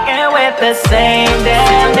 We fucking with with the same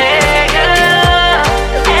damn nigga.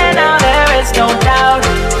 And now there is no doubt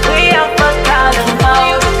we are for calling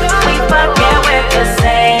out. We fucking with the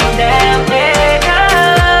same damn nigga.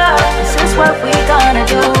 This is what we gonna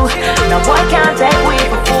do. No one can take we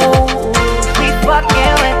for fools. We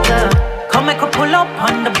fucking with the. Come make a pull up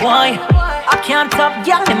on the boy. I can't stop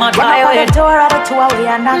yelling my drive. Right the door out of 2 hours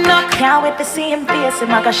and knock. Can't wait to see him face him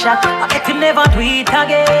like a shock. I bet him never do it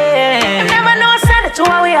again. Never know send it to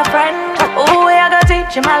how we a friend. Oh, we are gonna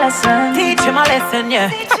teach him a lesson. Teach him a lesson,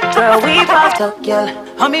 yeah. Girl, we fucked up, girl.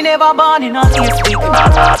 I me never born in a place week.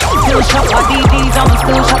 Still shop for DDs and me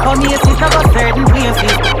still shop for Macy's. I got certain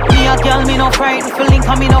places. Me a girl, me no frightened for link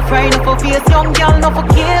and me no frightened for face. Young girl, no for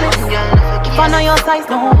killing. If I know your size,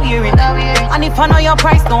 don't wear it. And if I know your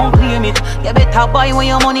price, don't claim it. You better buy when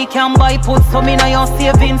your money can buy. Put some in your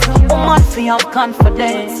savings. Woman, fi have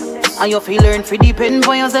confidence. And you feel learn fi depend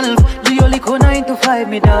for yourself. Do your little 9 to 5,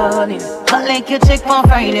 me darling. But like you check for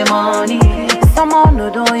Friday morning. Someone who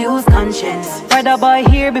don't use conscience. Rather buy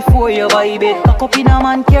here before you buy it. Cock up in a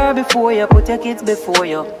man care before you put your kids before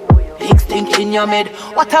you. Big stink in your mid.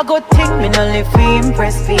 What a good thing, me no live fi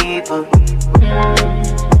impress people.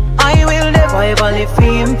 I will never ever live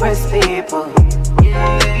fi impress people.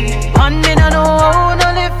 And me no know how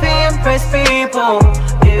to live fi impress people.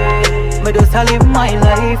 Me just a live my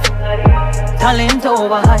life. Talent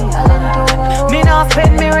over high. Me not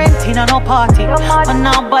spend me rent in a no party. And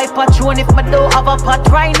now buy Patron if me don't have a pot.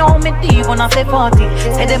 Right now me deep when I say 40.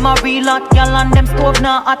 Say them a real hot girl and them stove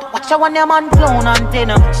not hot. Watch out when your man clown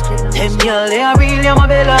antenna. Them girl they a real ya my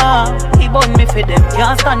bella. He bun me for them.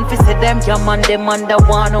 Can't stand for see them. Your man them under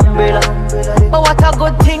one umbrella. But what a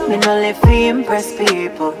good thing me no live fi impress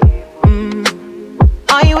people.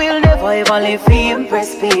 I will never ever live fi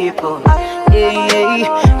impress people.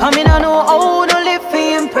 I mean I know how to live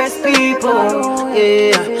fi impress people.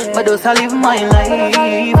 But those I live my life.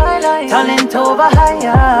 Talent over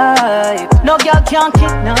hype. No girl can't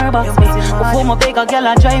kidnap me. Before my beg a girl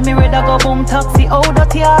and drive me, rather go boom taxi. Oh,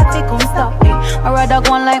 dirty hearty come stop me. I rather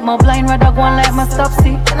go on like my blind, rather go on like my stop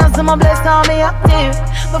see. And as my blessed on me active,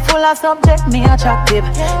 but full of subject me attractive.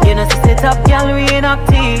 You know see set up girl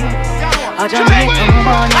inactive. I just make them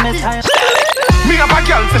born in the time. Me have a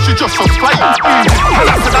girl say she just so fly. And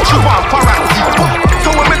I said that she want paparazzi. So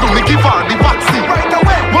when me do me give her the vaccine.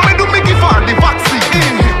 When me do me give her the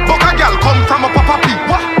vaccine. But a girl come from a papa pee.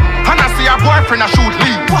 And I see her boyfriend a shoot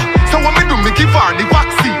leave. So when me do me give her the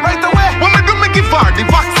vaccine. When me do me give her the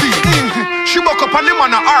vaccine. She buck up on the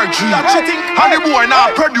man a RG. And the boy now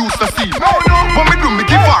produce the seed. When me do me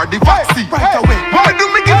give her the vaccine. When me do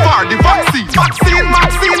me give her the vaccine.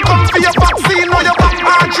 Vaccine, come for your vaccine. Now your back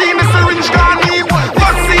RG, the syringe gone.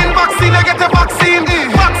 Vaccine, I get a vaccine.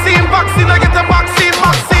 Vaccine, I get a vaccine.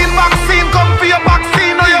 Vaccine, come for your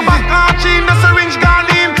vaccine. Now your back arching, the syringe gone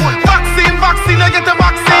in. Vaccine, I get a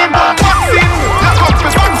vaccine. Vaccine, look up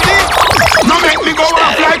for vaccine. Now make me go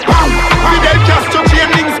off like bam. Fidel Castro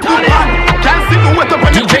chainings, blue pan. Can't see me wet up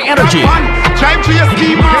on the DJ Energy. Drive to your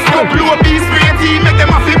ski mask, up blue beast, spray tea. Make them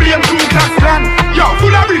a fi blame true class land. Yo,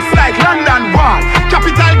 full of bricks like London Wall.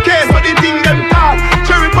 Capital case, but the thing them tall.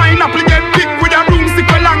 Cherry pineapple get big with a broomstick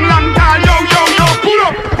a long tall. Yo, pull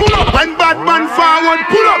up. When bad man forward,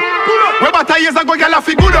 pull up. Where about years ago, girl, I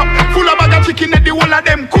fi good up. Full of bag of chicken at the whole of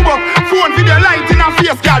them cub up. Phone video light in her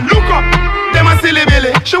face, girl, look up. Them a silly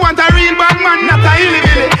billy. She want a real bad man, not a hilly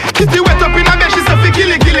billy. Kitty wet up in her bed, she say fi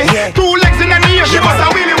killy. 2 legs in her knee, she must a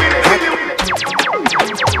willy.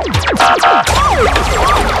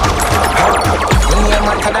 When you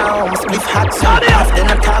matter down, spliff hot so half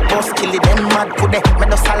then I talk about skilly, them mad pude. Me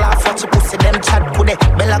do laugh watch you pussy, them chat pude.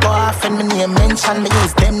 Bella go off and me name mention. Me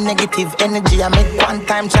use them negative energy. I make one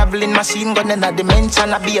time traveling machine gun in a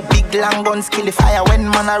dimension. I be a big long gun skilly fire when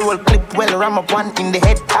man I roll clip well ram up one in the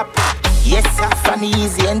head top. Yes, sir, an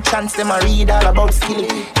easy entrance. Them I read all about skilly.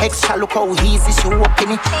 Extra look how easy she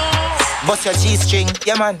walking it. Bust your G-string,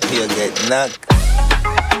 yeah man, you get knocked.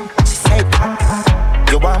 She said,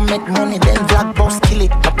 you want make money, then black boss kill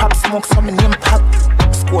it. My pop smoke, so me name pop.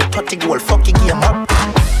 Score 30 goal, fuck your game up.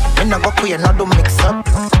 Me no go queer, no do mix up.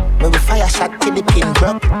 Me we fire shot till the pin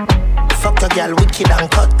drop. Fuck your girl, wicked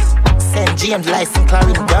and cut. St. James license,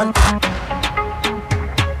 Clarence gun.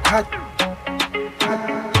 Hot.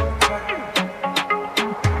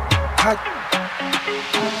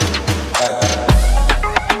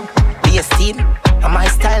 Be a scene. And my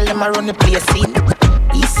style, them I run the play scene.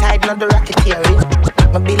 East side, not the racketeering.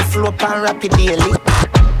 My bill flow up and rapid daily.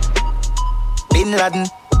 Bin Laden.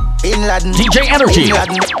 DJ Energy. DJ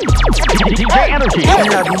Energy.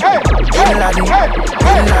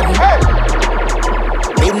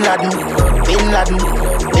 Bin Laden.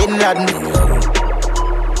 Bin Laden.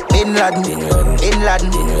 Bin Laden. Bin Laden.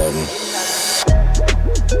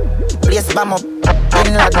 Place bomb up.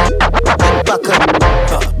 Bin Laden. Back up.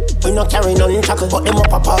 We no carry none chuckle, but them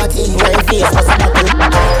up a party. My face was a buckle.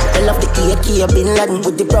 They love the AK Bin Laden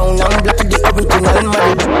with the brown and black, the original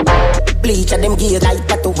model. Bleach and them gears like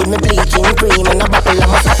tattoo with me bleaching cream and a bottle of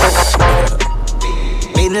Moscato.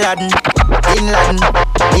 Bin Laden, Bin Laden,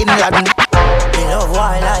 Bin Laden. We love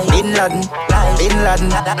wildlife. Bin Laden, Bin Laden,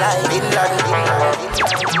 Bin Laden.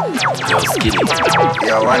 Yo, Skinny.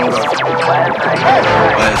 Yo, one go.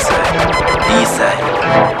 West side, east side.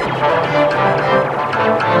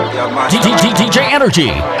 DJ Energy.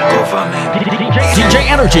 Go for me. DJ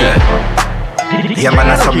Energy. Yeah, man,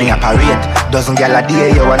 I saw me a parade. Dozen gal a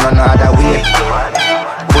day, you want no other way.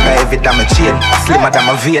 Put a heavy damn a chain, slimmer than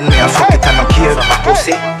my vein, me a fuck it and no care.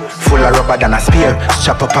 Pussy, full of rubber than a spear.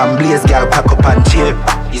 Chop up and blaze, gal pack up and cheer.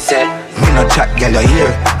 He said, me no chat, gal you hear.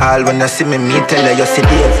 All when you see me tell her you see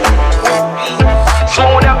Dave.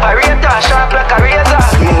 Smooth operator, sharp like a razor.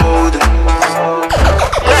 Smooth.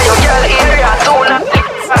 Now your girl area, tone and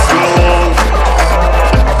smooth.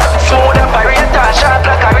 Smooth operator, sharp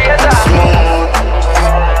like a razor. Smooth.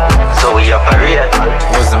 So we operate.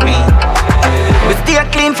 What's the mean? We stay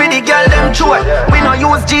clean for the girl them throat. We no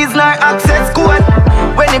use G's nor access code.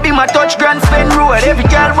 When it be my touch grand spend road. Every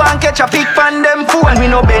girl want catch a pic pan them phone. We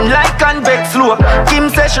no bend like convex slope. Kim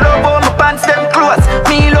say she love how my pants them close.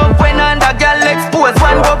 Me love when under girl expose.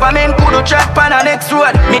 One government could chat pan a next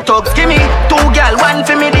road. Me thugs give me 2 girl, 1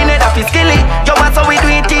 for me the net of his skilly. You want so we do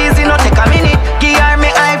it easy, no take a minute. Give her me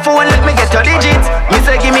iPhone, let me get your digits. Me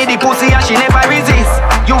say give me the pussy and she never resist.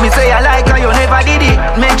 You will say I like her, you never did it.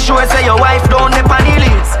 Make sure say your wife don't dip on the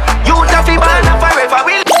list. You taffy ban forever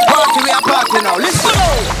will. Party, we are party now, listen.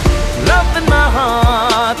 Love in my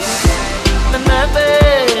heart, and my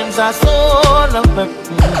veins are so love me.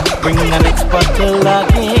 Bring an next bottle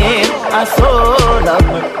again. I so love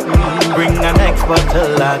me. Bring an next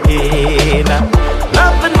bottle again.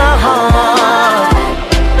 Love in my heart,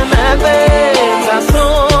 and my veins are so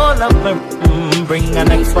love me. Bring an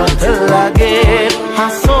next bottle again. I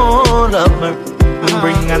so love me.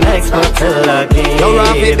 Bring an next bottle again.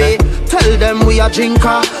 Yo, baby, tell them we a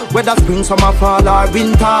drinker, whether spring, summer, fall or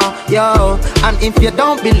winter. Yo, and if you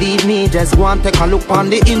don't believe me, just go and take a look on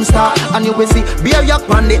the Insta, and you will see beer yak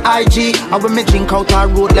on the IG. And when me drink out our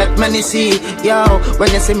road, let many see. Yo,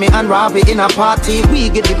 when you see me and Robbie in a party, we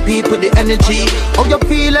get the people the energy. How you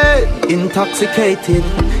feeling? Intoxicated.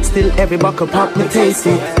 Still every buckle pop me taste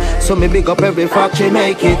it. So me big up every factory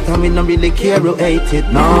make it, and we don't really care who hate it.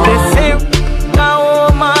 No. They say a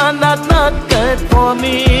woman that's not good for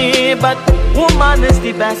me, but woman is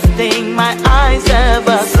the best thing my eyes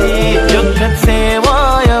ever see. You can say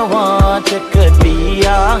what you want, it could be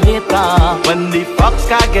a hitter. When the fox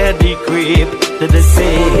can get the creep, to the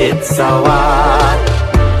say it's so hard.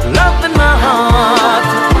 Love in my heart,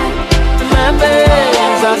 my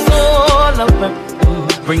veins are so love me.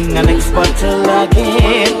 Bring an next bottle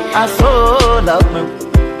again. I so love me.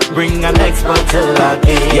 Bring an next bottle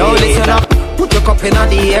again. Yo, listen up. Put your cup in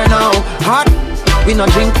the air now. Hot, we no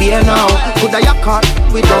drink beer now. Put a yak hot,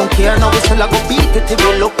 we don't care now. We still a go beat it till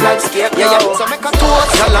we look like scared. Yeah, yeah. So make a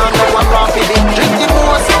toast. Y'all know one round for it. Drink the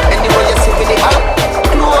most. Anyway you see with the up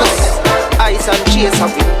close. Ice and chase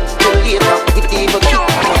of it. Till later, we even keep.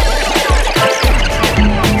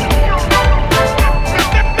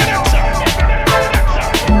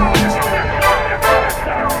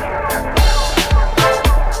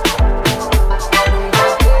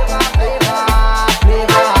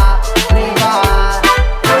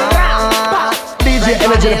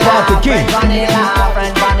 DJ Party King. French vanilla,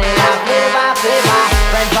 French vanilla, flavor, flavor.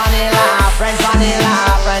 French vanilla, French vanilla,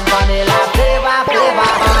 French vanilla, flavor, flavor.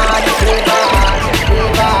 Flavor, flavor,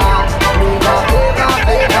 flavor, flavor,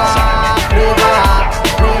 flavor, flavor,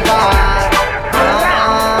 flavor.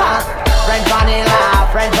 French vanilla,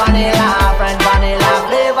 French vanilla, French vanilla,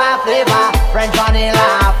 flavor, flavor. French vanilla,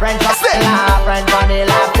 French vanilla, French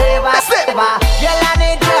vanilla, flavor, flavor. Girl, I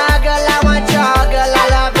need you, girl, I want you, girl, I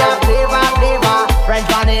love your flavor, flavor. French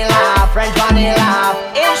vanilla, French vanilla.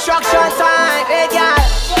 Instruction time, hey girl.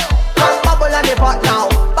 Come bubble on the pot now.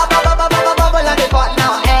 Bubble on the pot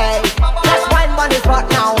now, hey. Let's wine on the spot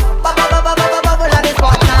now. Bubble on the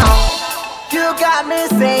spot now. You got me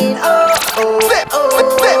saying, oh, oh,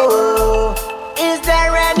 oh. Is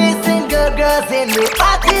there any single girls in the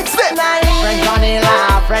party tonight? French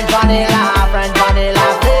vanilla, French vanilla, French vanilla,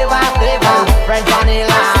 flavor, flavor.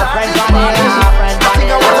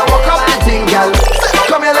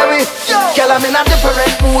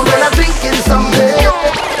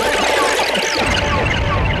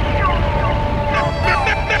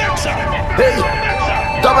 Hey,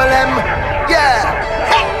 double M, yeah.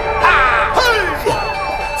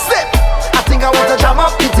 Sip. I think I want to jam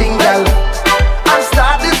up the thing, girl, and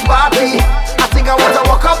start this party. I think I want to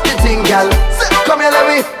walk up the thing, girl. Sip. Come here, let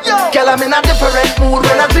me. Girl, I'm in a different mood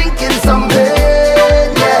when I'm drinking something,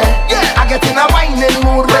 yeah. I get in a whining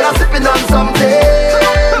mood when I'm sipping on something,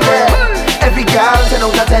 yeah. Every girl, 10 out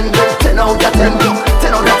of 10, 10 out of 10,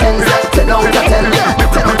 10 out of 10, 10 out of 10,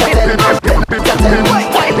 10 out of 10, 10 out of 10.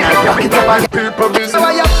 Wine and rock it up again. So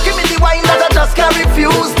why you give me the wine that I just can't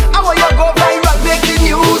refuse? I want you go viral, make the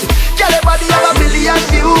news. Girl, everybody have a billion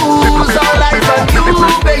views. All eyes on you,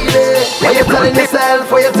 baby. What you telling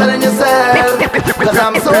yourself? What you telling yourself? Cause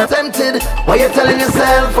I'm so tempted. What you telling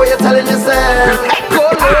yourself? What you telling yourself? Go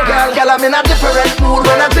low, girl, I'm in a different mood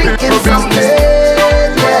when I'm drinking something,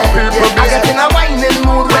 yeah. I get in a whining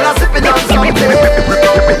mood when I'm sipping on something, yeah.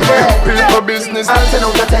 Business. 10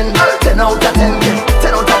 out of 10, 10 out of 10,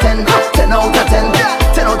 10 out of 10, 10 out of 10,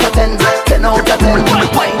 10 out of 10, 10 out of 10.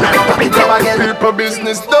 Why not pop it up again? People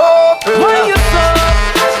business, though. Why you so?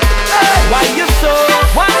 Why you so?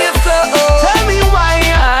 Why you so? Tell me why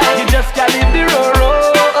you just can't leave the road.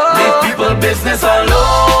 Leave people business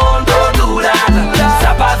alone. Don't do that.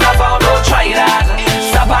 Stop don't try that.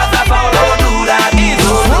 Stop don't do that. Don't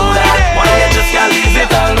do that. Why you just can't leave it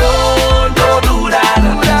alone? Don't do that.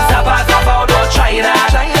 Stop don't try that.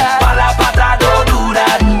 Pata don't do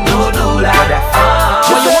that. Don't do that.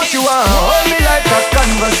 What you want? Hold me like a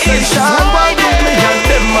conversation. Why give me a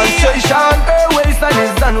demonstration? Her waistline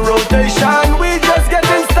is on rotation. We just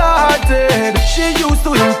getting started. She used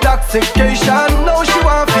to intoxication. Now she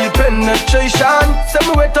want feel penetration. Send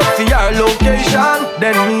me wait up for your location.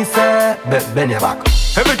 Then me say, bend your back.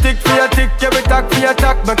 Every tick for your tick, every tack for your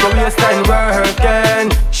tack. Make your waistline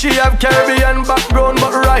working. She have Caribbean background,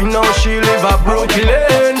 but right now she live a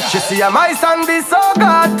Brooklyn. She see my son be so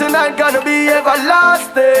good tonight, gonna be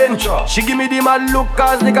everlasting. She give me the mad look,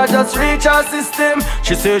 cause nigga just reach her system.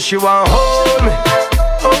 She say she want hold me,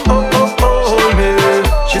 hold me.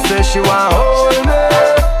 She say she want hold me,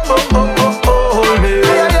 hold me.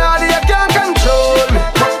 Yeah, you can't control me,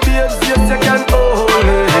 but babes, yes you can hold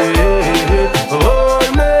me.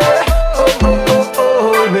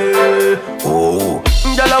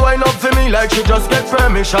 Girl, wind up for me like she just get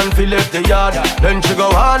permission to left the yard. Then she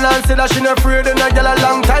go on and say that she not afraid, and I get a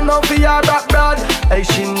long time now for your back broad. Hey,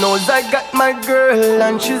 she knows I got my girl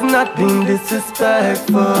and she's not being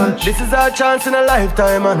disrespectful. This is our chance in a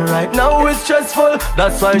lifetime and right now it's stressful.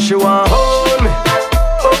 That's why she want hold me,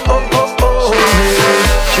 hold me.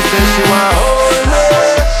 She says she want hold me,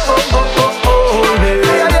 hold me.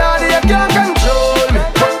 Yeah, you can't control me,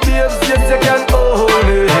 but babes, yes you can hold me.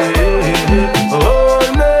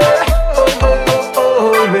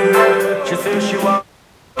 She says she want me.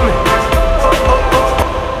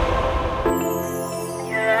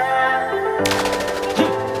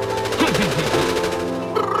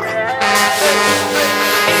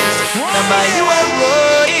 Remember you are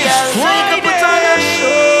road, girl. So you can put on a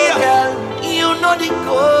show, girl. You know the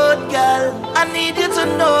code, girl. I need you to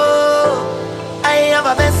know I have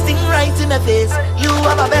a best thing right in my face. You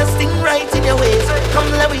have a best thing right in your waist. Come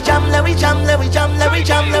let we jam, let we jam, let we jam, let we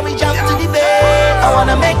jam, let we jam to the bass. I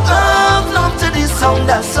wanna make love to this song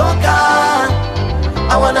that's so good.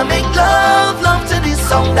 I wanna make love to this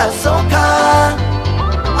song that's so good.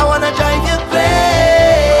 I wanna drive you crazy,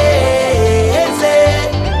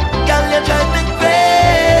 girl, you drive me crazy.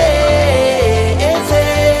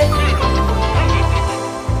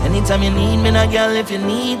 Anytime you need me now, girl, if you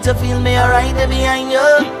need to feel me, I'll ride there behind you.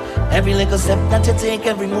 Every little step that you take,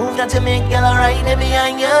 every move that you make, girl, I'll ride there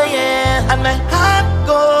behind you, yeah. And my heart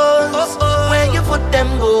goes where your foot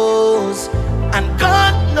them goes. And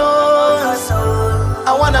God knows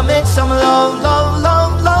I wanna make some love. Hold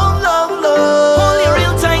you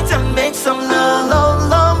real tight and make some love. Hold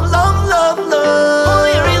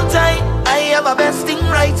you real tight. I have a best thing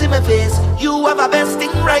right in my face. You have a best thing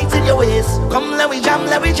right in your waist. Come let we jam,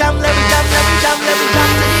 let we jam, let we jam, let we jam, let we jam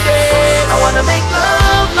to the day. I wanna make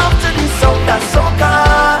love to this song that's so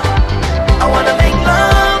good. I wanna make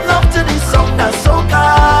love to this song that's so good.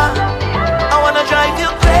 I wanna drive you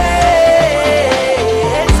crazy,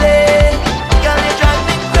 girl, you drive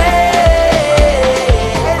me crazy.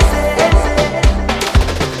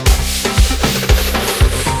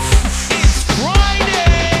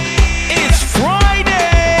 It's Friday.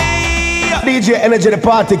 DJ Energy, the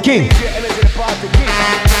party king.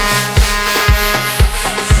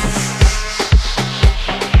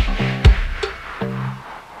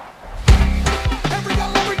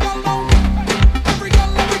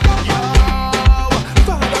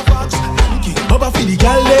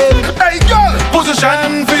 Hey girl,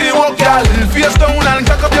 position for the walk, girl.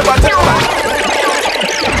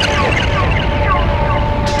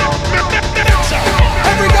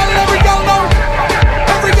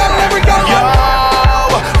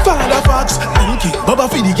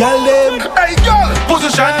 the girl them. Hey girl,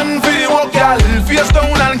 position for the walk, girl. Face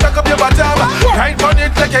down and cock up your bottom. Right on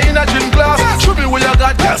it like you're in a gym class. Show me where you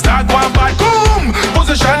got, girl. Start going back. Boom.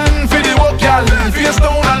 Position for the walk, girl. Face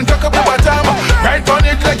down and cock up your bottom. Right on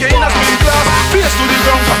it like you're in a gym class. Face to the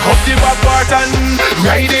ground, cock up the back part and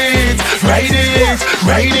ride it, ride it,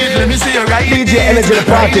 ride it. Let me see you ride it. DJ Energy the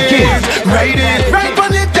Party King. Ride it, right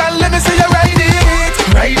on it, girl. Let me see you ride it,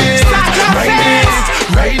 ride it, ride it,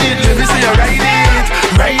 ride it. Let me see you ride it,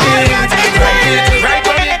 ride it, ride it, right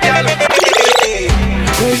on it, girl.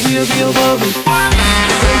 Crazy if you want me,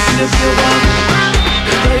 crazy if you want me,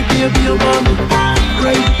 crazy if you want me,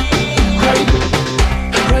 crazy, crazy,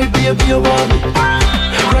 crazy if you want me,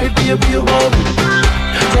 crazy if you want me,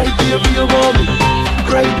 crazy if you want me,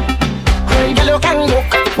 crazy. Girl, you can look,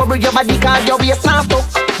 bubble your body cause your waist not stuck.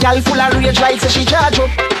 Girl full of rage like say she charge up.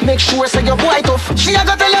 Make sure say your boy tough. She a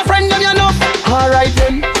go tell your friend them you know. Alright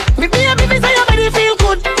then, me baby, me say your body feel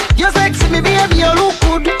good. You sexy, me baby, you look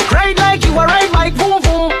good. Ride like you a ride bike, boom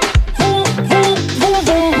boom, boom boom boom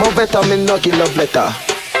boom. More better, me no kill love letter.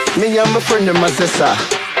 Me and my friend them a sister.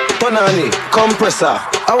 Panani, compressor.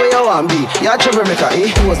 How you want be? You a troublemaker, eh?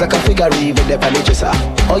 He was like a figure with the panager.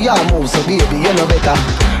 Oh yeah, move so baby, you know better.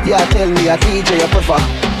 Yeah, tell me a teacher you prefer.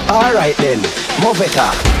 Alright then, more better.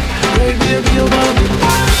 Crazy if you want me,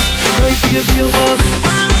 crazy if you want me,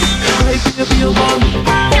 crazy if you want me,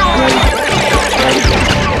 crazy.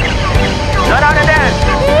 None of them.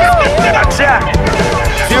 Action.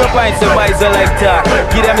 0 points to boys who like talk.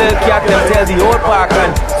 Give them little cat, them tell the whole park.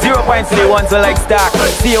 And 0 points to the ones who like stock.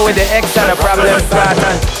 See you with the X and the problem start.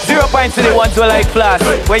 And 0 points to the ones who like floss.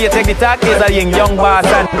 Where you take the talk is a young boss.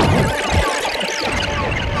 And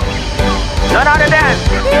none of them.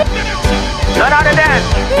 None of them.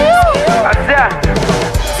 Action.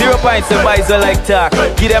 0 points to boys who like talk.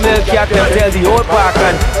 Give them little cat, them tell the whole park.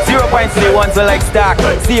 And 0 points to the ones who like stock.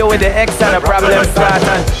 See you with the X and the problem start.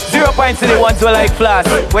 And 0 points to the ones who like floss.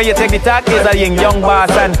 When you take the talk is a young boss.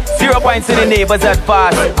 And 0 points to the neighbors that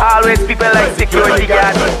fast. Always people like security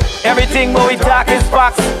guard. Everything when we talk is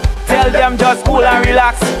facts. Tell them just cool and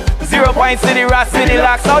relax. 0 points to the rats to the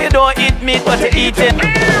lax. How you don't eat meat but you eat it.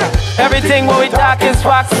 Everything when we talk is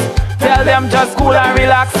facts. Tell them just cool and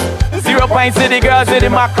relax. 0 points to the girls with the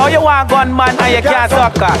Mac. How you want gunman and you can't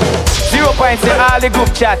suck her. 0 points to all the group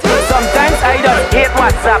chat. Sometimes I just hate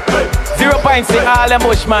WhatsApp. 0 points to all the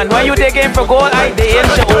bushman. When you dig in for gold, I dig in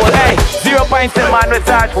for gold. Hey, 0 points to man with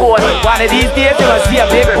charge phone. One of these days you gonna see a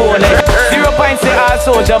big phone. 0 points to all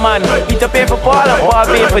soldier man. Eat a paper Paul and Paul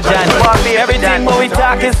paper John. Everything when we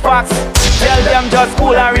talk is facts. Tell them just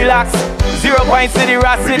cool and relax. 0 points to the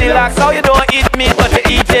rats to the lax. How you don't eat meat but you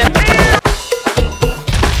eat it.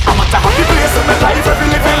 I'm at a happy place in my life every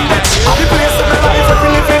living day. Happy place in my life every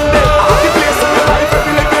living day. Happy place in my life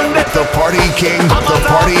every living day. The Party King, the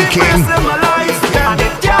Party King. And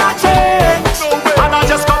it can't change. And I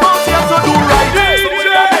just come out here to do right.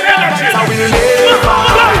 I will never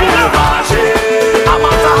change. I'm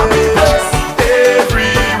at a happy place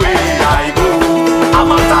everywhere I go. I'm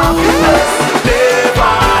at a happy place,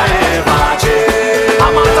 never ever change.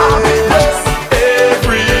 I'm at a happy place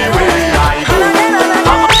everywhere I go.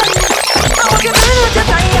 What you doing with your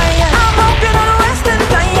time? I'm up in on the western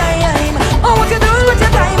time. Oh, what you doing with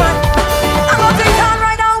your time? I'm not taking time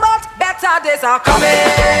right now, but better days are coming,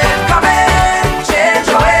 coming. Change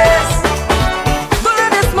your ways. Don't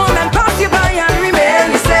let this moment pass you by and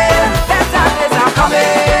remain the same. Better days are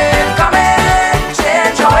coming, coming.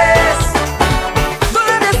 Change your ways. Don't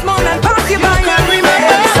let this moment pass you by and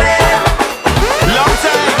remain the same. Long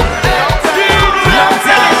time, long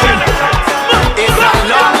time. It's a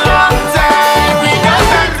long, long time. We got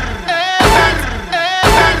that.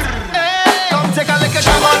 Come take a look at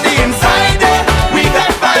them on the inside. We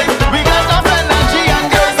got fight, we got enough energy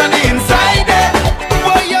and girls on the inside.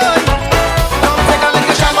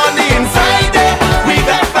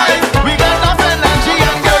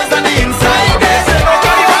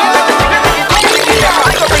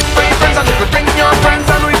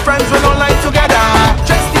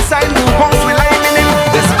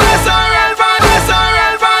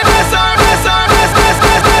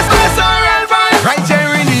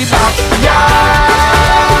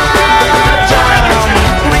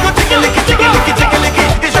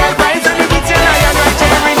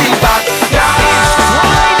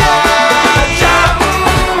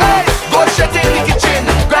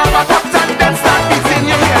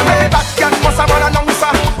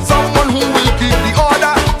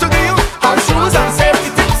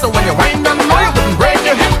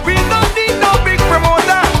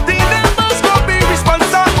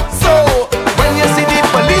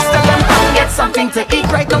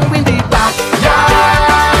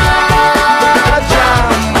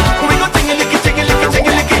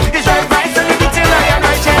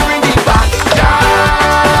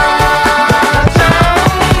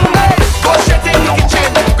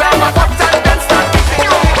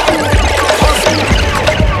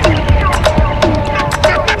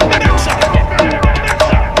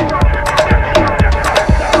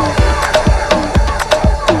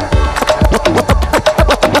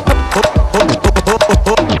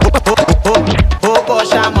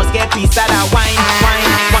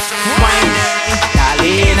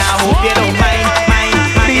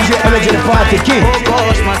 king. Oh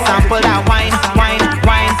gosh, my sample that wine, wine,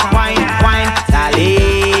 wine, wine, wine.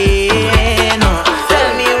 Darling,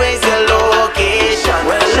 tell me where's your location.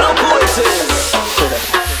 Well, look who it is.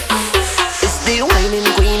 It's the whining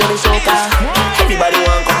queen of the soca. Everybody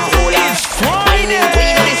want come hold her. Whining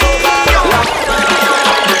queen of the soca.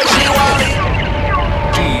 She want me.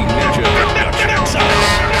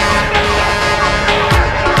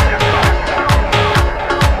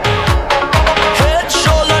 Head,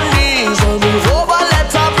 shoulder, knees, and move over,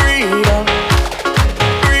 let her breathe.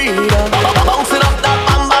 Breathe. Bounce it up that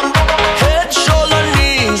bam bam. Head, shoulder,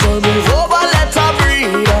 knees, and move over, let her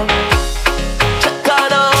breathe. Check her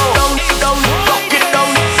down, down, rock it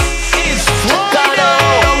down. Check her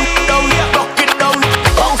down, down, rock it down.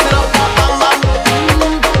 Bounce it up that bam bam.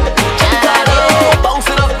 Check her down, bounce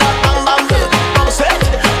it up that bam bam. Bounce it,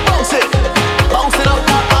 bounce it, bounce it up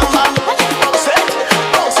that bam bam. Bounce it,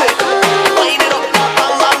 bounce it, wind it up that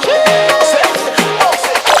bam bam. Bounce it, bounce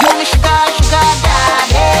it. You me sugar, sugar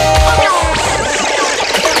daddy.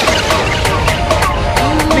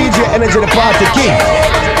 DJ Energy, the party king.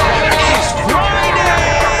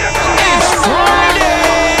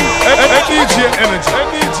 DJ Energy.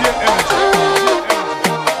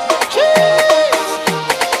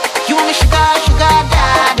 You me sugar, sugar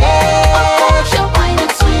daddy. Of course you're wine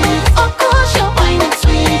and sweet. Of course you're wine and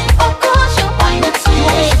sweet. Of course you're wine and sweet. You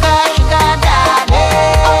me sugar, sugar daddy.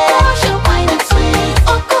 Of course you're wine and sweet.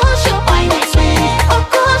 Of course you're wine and sweet. Of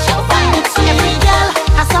course you're wine and sweet. Every girl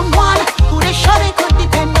has someone who they sure they could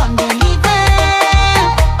depend on, believing.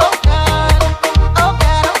 Oh God, oh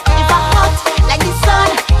God, oh God. If I hot like the sun,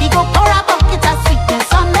 he go pour a bucket of sweetness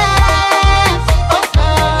on them. Oh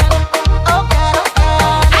God, oh God, oh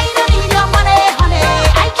God. I don't need your money, honey.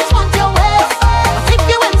 I just want your waist. 'Cause if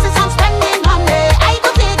you insist on spending on me, I go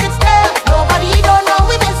take it still. Nobody don't know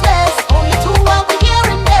we business. Only two are we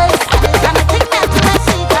hearing this. And I think that you and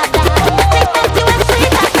sweet like that. Think that you and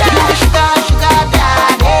sweet like that. You sugar, sugar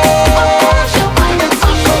daddy. Of course you're wine and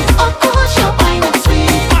sweet. Of course you're wine and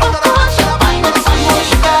sweet. Of course you're wine and sweet. You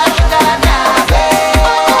sugar, sugar daddy.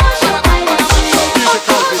 Of course you're wine and sweet. Of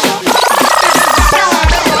course you're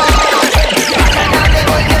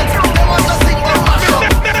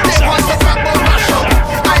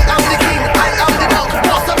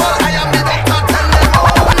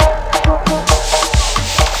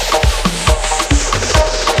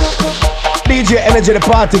DJ Energy, the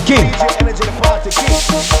party king. If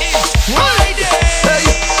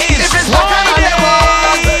it's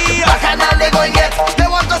Bacchanal they go and get. They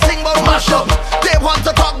want to sing about mash up. They want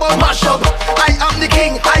to talk about mash up. I am the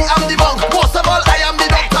king, I am the monk. Most of all, I am the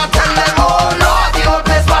doctor. Tell them, oh Lord, the old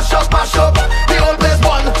place mash up, mash up. The old place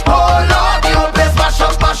one. Oh Lord, the old place mash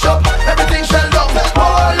up, mash up. Everything shall down.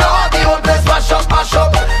 Oh Lord, the old place mash up, mash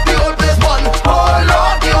up. The old place one. Oh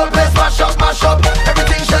Lord, the old place mash up, mash up.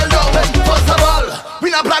 Everything shall down. First of all, we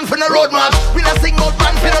not plan for the road march. We not sing about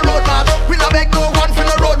plan for the road march. We not beg no one for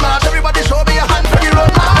the road march. Everybody show me a hand for the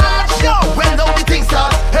road march. Yo, when now the thing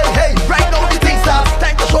starts. Hey, hey, right now the thing starts.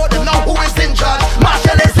 Time to show them now who is in charge.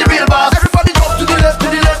 Marshall is the real boss. Everybody jump to the left, to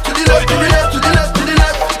the left, to the left, to the left, to the left, to the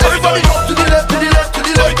left. Everybody jump to the left, to the left, to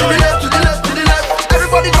the left, to the left, to the left, to the left.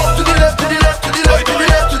 Everybody jump to the left, to the left, to the left, to the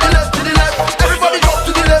left, to the left, to the left. Everybody jump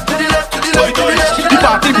to the left, to the left, to the left, to the left. The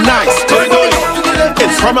party nice.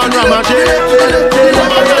 It's from an Ramaje.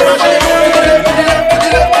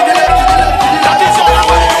 That is all I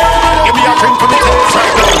want. Give me a drink for the taste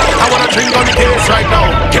right now. I want a drink on the case right now.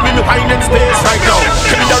 Give me the wine and space right now.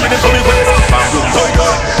 Give me the rhythm for me waist. Bam boom toy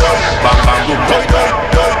toy, bam bam boom toy toy,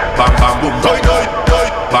 bam bam boom toy toy,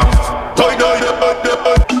 bam toy toy,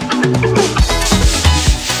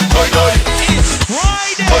 toy toy. It's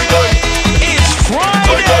Friday. Toy toy. It's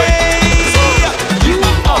Friday.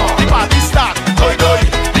 The party start. Toy toy.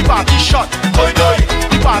 The party shot. Toy toy.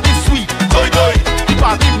 The party sweet. Toy toy. The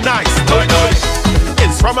party nice. Toy toy.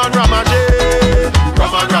 It's from an Ramaje.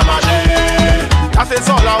 From an Ramaje. That is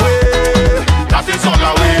all away. That is all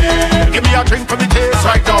away. Give me a drink from the case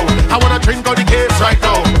right now. I want a drink on the case right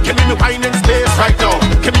now. Give me the wine and space right now.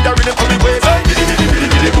 Give me the rhythm for me waist. Biddy biddy biddy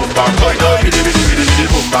biddy boom bam toy toy. Biddy biddy biddy biddy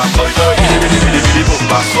boom bam toy toy. Biddy biddy biddy biddy boom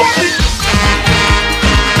bam.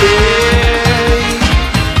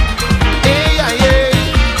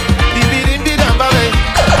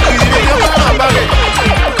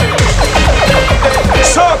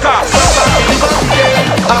 Soca.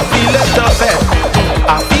 I feel it the bed.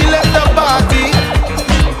 I feel it the party.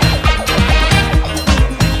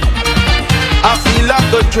 I feel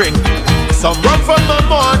like a drink. Some rum from the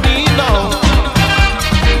morning now.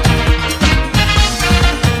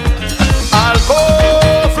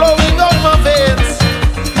 Alcohol flowing out my veins.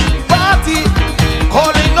 Party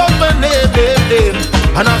calling out my name, baby.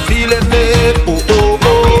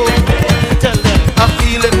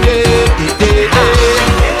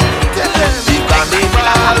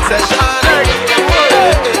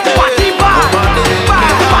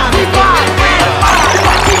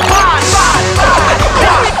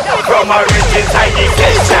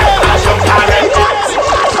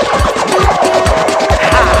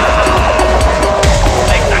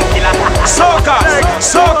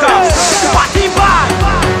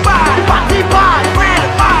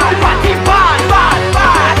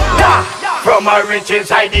 From a rich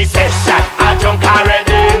inside the session, I drunk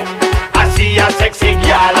already. I see a sexy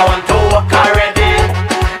girl, I want to walk already.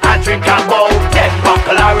 I drink about 10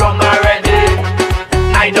 buckle of rum already.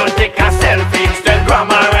 I don't take a selfie,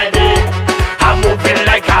 Instagram already. I'm moving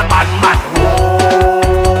like a madman.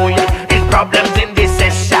 Whoa, it's problems in this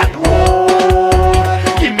session. Whoa,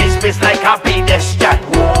 give me space like a pedestrian.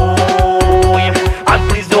 Whoa, and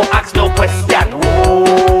please don't ask no question.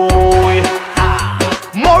 Whoa,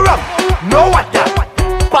 more rum, no water.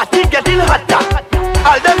 Party getting hotter.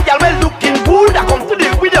 All them gyal well looking good. I come to the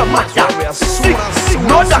with the matter. Sick,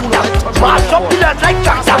 no doctor. Mash up pillars like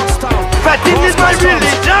tractor. Fetting is my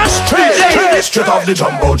religion. Straight off the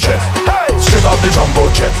jumbo jet. Straight off the jumbo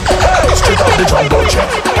jet. Straight off the jumbo jet.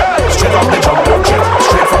 Straight off the jumbo jet.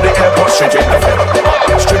 Straight from the airport, straight in the bed.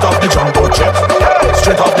 Straight off the jumbo jet.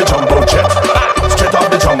 Straight off the jumbo jet. Straight off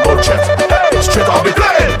the jumbo jet. Straight off the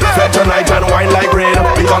plane. Fed tonight and wine like rain.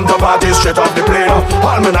 We come to party straight off the plane.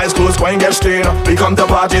 All my nice clothes going get stained. We come to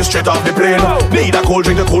party straight off the plane. Need a cold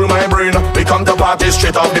drink to cool my brain. We come to party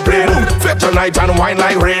straight off the plane. Fed tonight and wine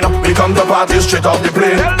like rain. We come to party straight off the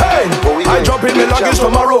plane. Hey, I drop in my luggage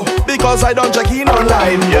tomorrow because I don't check in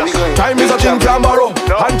online. Time is a thing can borrow.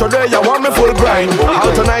 And today I want me full grind.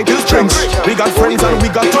 All tonight is drinks. We got friends and we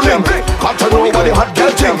got to link. Got to know what the hot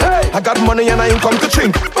girl think. I got money and I ain't come to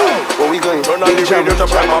drink. Where we going? Turn on the radio to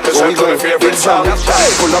prime up yourself to the favorite song.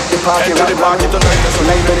 Pull up the party, enter the party tonight.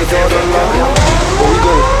 Night when it's all along. Where we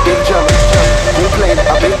going? Big jump. We playing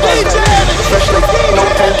a big band. Fresh like no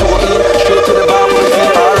time to eat. Straight to the bar with the feet.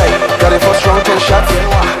 Alright, got it first round 10 shots.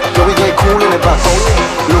 So we get cool in the back.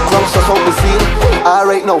 Look round, so how we feel.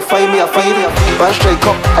 Alright, now find me a fight. Band straight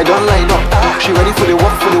up, I don't line up. She ready for the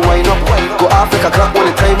walk, for the wind up. Go off like a clock when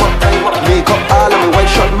the time up. Make up all of me white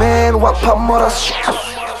shot, man. What pop mothers?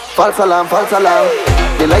 False alarm, false alarm.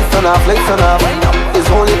 The lights turn off, lights turn off. It's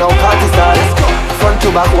only now party starts. Front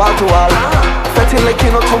to back, wall to wall. Fetting like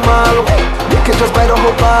you know tomorrow. You can just buy the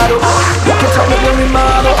whole bottle. You can talk with every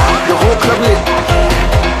model. Your whole club lit.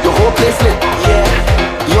 Your whole place lit.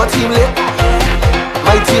 Your team lit.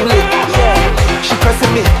 My team lit. She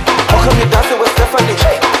pressing me. How come you dancing with Stephanie?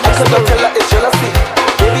 I could not tell her it's jealousy.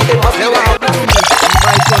 Baby, it must be the my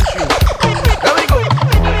country. There we go.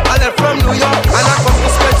 I'm from New York and I come to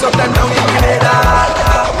spend some time down in Grenada.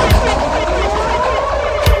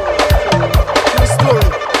 True story.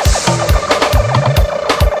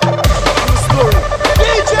 True story.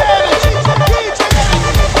 DJ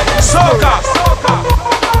Soca.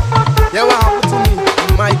 Yeah, what happened to me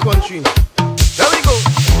in my country? There we go.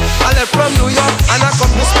 I left from New York and I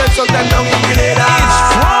come to spend some time down in Grenada. It's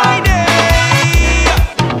Friday.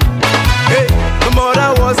 Hey, the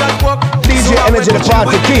mother was at work. DJ Energy the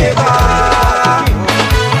Party King.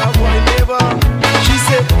 She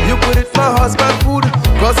said, you put it for husband food,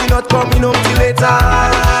 cause he not coming home till later.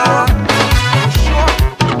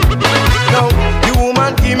 Now, the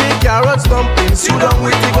woman give me carrots, dumplings, you don't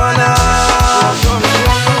wait to go now.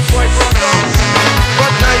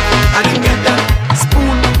 But knife, I didn't get that.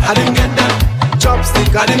 Spoon, I didn't get that.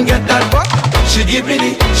 Chopstick, I didn't get that. But she give me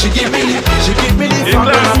the.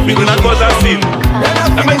 Nicholas, we will not go that scene.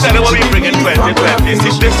 I'm excited what we bring in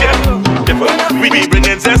 2026 this year. We be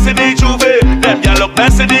bringing Destiny Juve. Them y'all look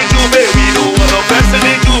best in the Juve. We don't want no best in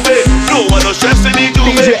the Juve. No one no stress in the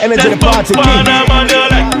Juve. DJ Energy the Party King.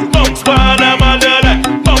 Bounce Panama,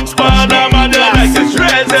 bounce Panama, like it's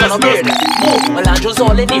red. Melancho's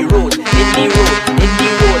all in the road, in the road, in the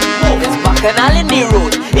road. It's Bacchanal in the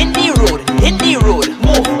road, in the road, in the road.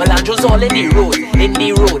 Melancho's all in the road, in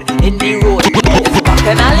the road, in the road. It's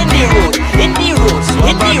Bacchanal in the road, in the road,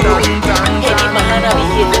 in the road. Any man of the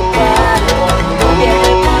in the car,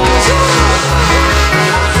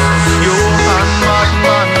 You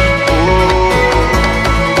man.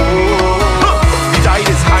 The tide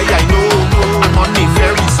is high, I know. I'm on it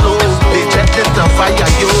very slow. They checked in the fire,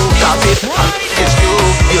 yo. Got it, it's you.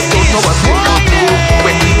 You don't know what they go do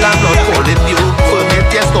when the landlord calling you. Forget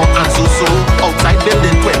yes, no answer so. Outside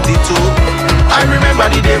building 22. I remember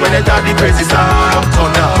the day when they thought the crazy sound.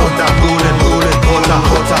 Thunder, rolling,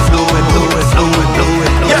 water flowing.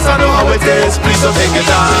 Yes, I know how it is. Please don't take it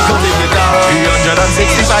down.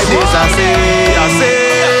 365 days, I say.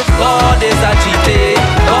 God is a GT,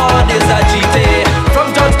 God is a GT.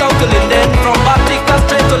 From Georgetown to Linden, from Batica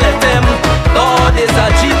straight to Lethem. God is a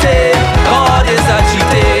GT, God is a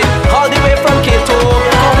GT. All the way from Cato,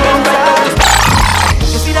 coming right down.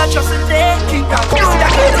 You see that trust in day, King Kong. You see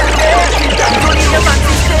that crazy day, King Kong. You don't need a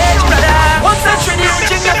fancy stage, brother. Once I train you,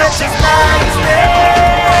 you can bet it's nice.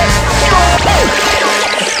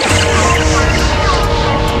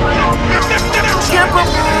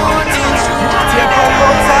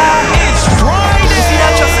 It's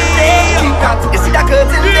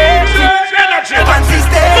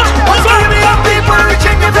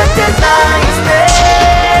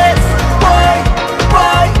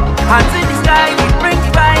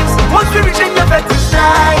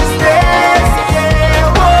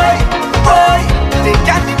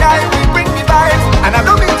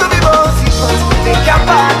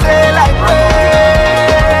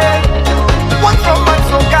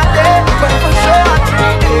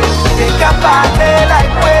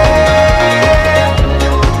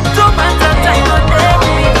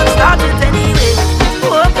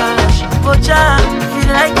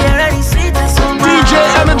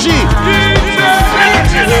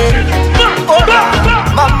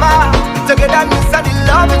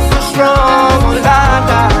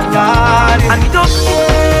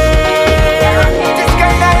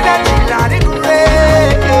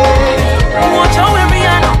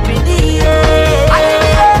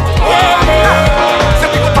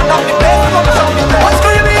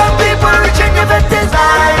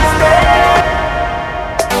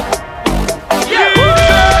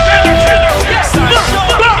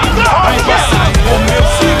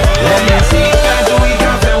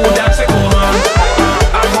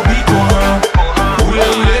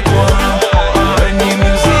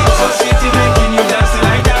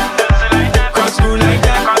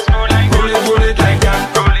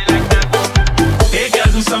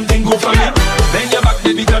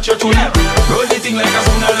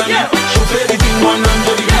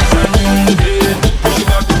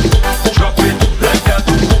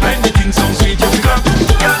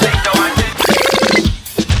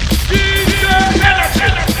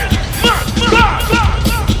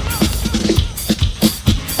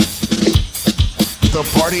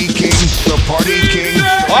party king, the party king.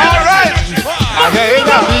 All right. I hear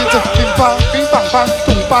that beat, bing bang, bing bang bang,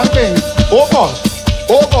 boom bang bing. Oh God,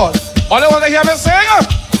 oh God. All they want to hear me sing.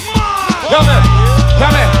 Hear me, hear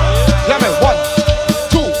me, hear me. 1,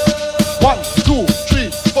 2, 1, 2, 3,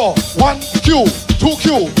 4. 1 Q, 2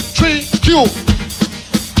 Q, 3 Q.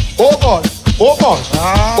 Oh God, oh God,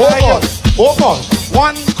 oh God, oh God.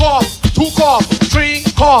 1 cough, 2 cough, 3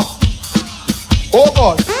 cough. Oh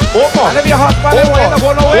God, oh God, oh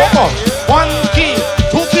God, oh God. 1 key,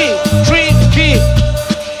 2 key, 3 key.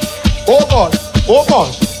 Oh God, oh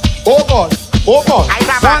God, oh God, oh God.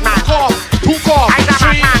 1 cough, 2 cough,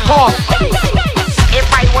 3 cough. If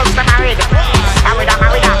I was the married, I would have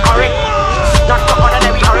married a orange. Not the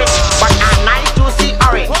ordinary orange, but a nice juicy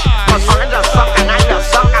orange. Cause orange just suck and I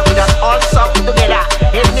just suck and we just all suck together.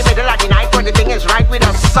 In the middle of the night when the thing is right, we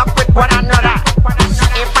just suck with one another.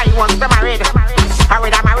 If I was the married, I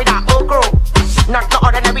would have married a okro. Not the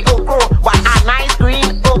ordinary okro, but a nice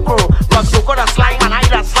green okro. Cause okro the slime and I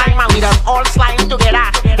the slime and we just all slime together.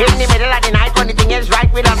 In the middle of the night when the thing is right,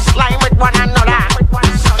 we just slime with one another.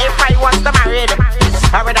 If I was the married,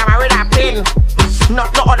 I would have married a pin.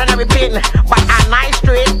 Not the ordinary pin, but a nice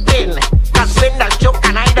straight pin. Cause when the choke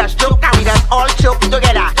and I just choke and we just all choke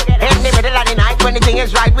together. In the middle of the night when the thing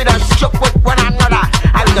is right, we just choke with one another.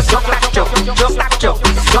 I will just choke like choke, choke like choke,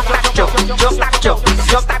 choke like choke, choke like choke,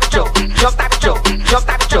 choke like choke, choke like choke, choke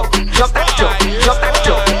like choke, choke like choke, choke like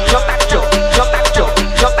choke, choke like choke, choke like choke,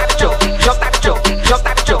 choke like choke, choke like choke, choke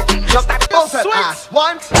like choke, choke like choke. Bounce that ass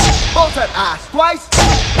once, bounce that ass twice,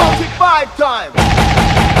 bounce it 5 times.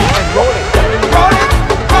 And roll it, roll it, roll it,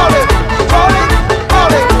 roll it, roll it,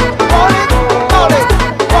 roll it, roll it,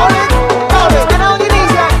 roll it, roll it. And on your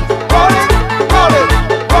knees, yeah. Roll it, roll it,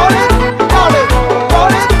 roll it, roll it,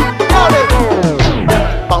 roll it, roll it.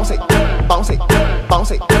 Bounce it, bounce it,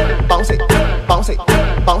 bounce it, bounce it, bounce it,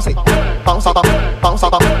 bounce it, bounce up, bounce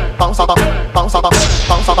up, bounce up, bounce up, bounce up,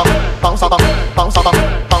 bounce up, bounce up, bounce up,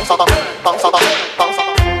 bounce up, bounce up.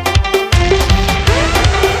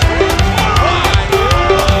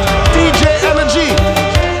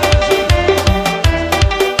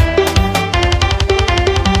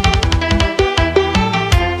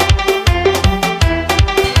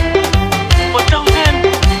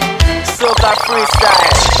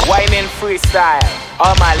 Freestyle, whining freestyle.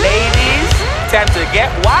 All my ladies tend to get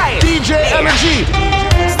wild. DJ Energy.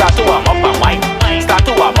 Start to warm up and wine. Start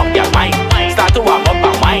to warm up your mind. Start to warm up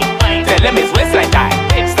and wine. Tell them it's waist like that.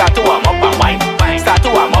 Start to warm up and wine. Start to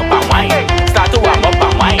warm up and wine. Start to warm up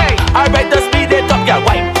and wine. Alright, the speed it up, girl.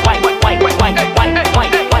 Wine, wine, wine, wine, wine, wine,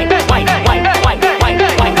 wine, wine, wine, wine, wine, wine,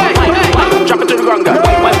 wine. Drop it to the ground, girl.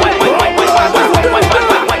 Wine, wine, wine, wine, wine, wine, wine, wine,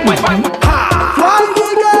 wine, wine, wine, wine.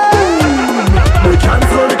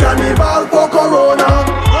 Cancel the carnival for Corona.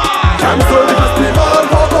 Cancel the festival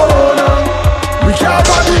for Corona. We can't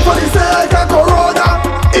party for the sake of Corona.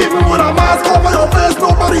 Even with a mask over your face,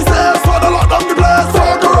 nobody says for the lockdown the place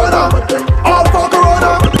for Corona. All for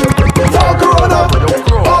Corona. For Corona.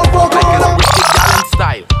 All for Corona. Wicked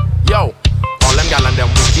style. Yo, all them gal and them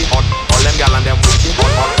wicked. All them gal and them wicked.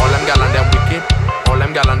 All them gal and them wicked. All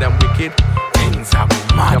them gal and them wicked. Things are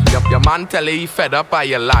mad. Your man tell you he fed up by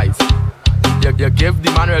your lies. You give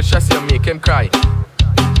the man real stress, you make him cry.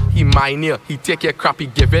 He mind you, he take your crap, he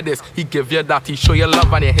give you this, he give you that, he show you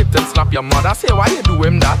love and you hit him, slap your mother. Say why you do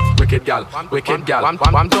him that? Wicked gal, wicked gal. I'm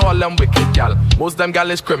to all them wicked gal. Most them gal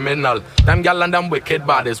is criminal. Them gal and them wicked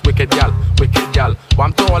bad is wicked gal, wicked gal.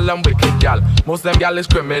 I'm to all them wicked gal. Most them gal is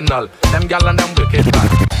criminal. Them gal and them wicked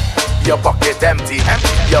bad. Your pocket empty,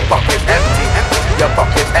 your pocket empty, your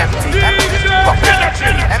pocket empty, pocket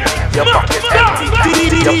empty, your pocket empty,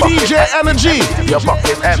 DJ Energy, your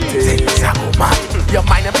pocket empty. You're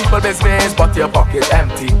minding people business, but your pocket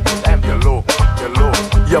empty. You're low, you're low.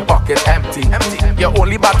 Your pocket empty. You're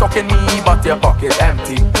only bad talking me, but your pocket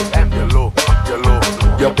empty. You're low, you're low.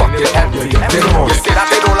 Your pocket empty. You say that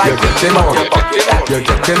they don't like it, but your pocket empty. You're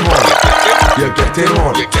getting one. You're getting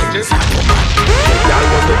one. Y'all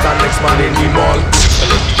was with the next man in the mall.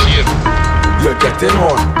 You're getting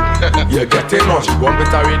one. You're getting one. You want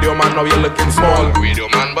with a radio man, now you're looking small. Radio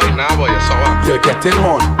man, boy, now boy, you're sour. You're getting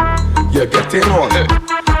one. You're getting one.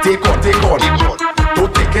 Take one, take one.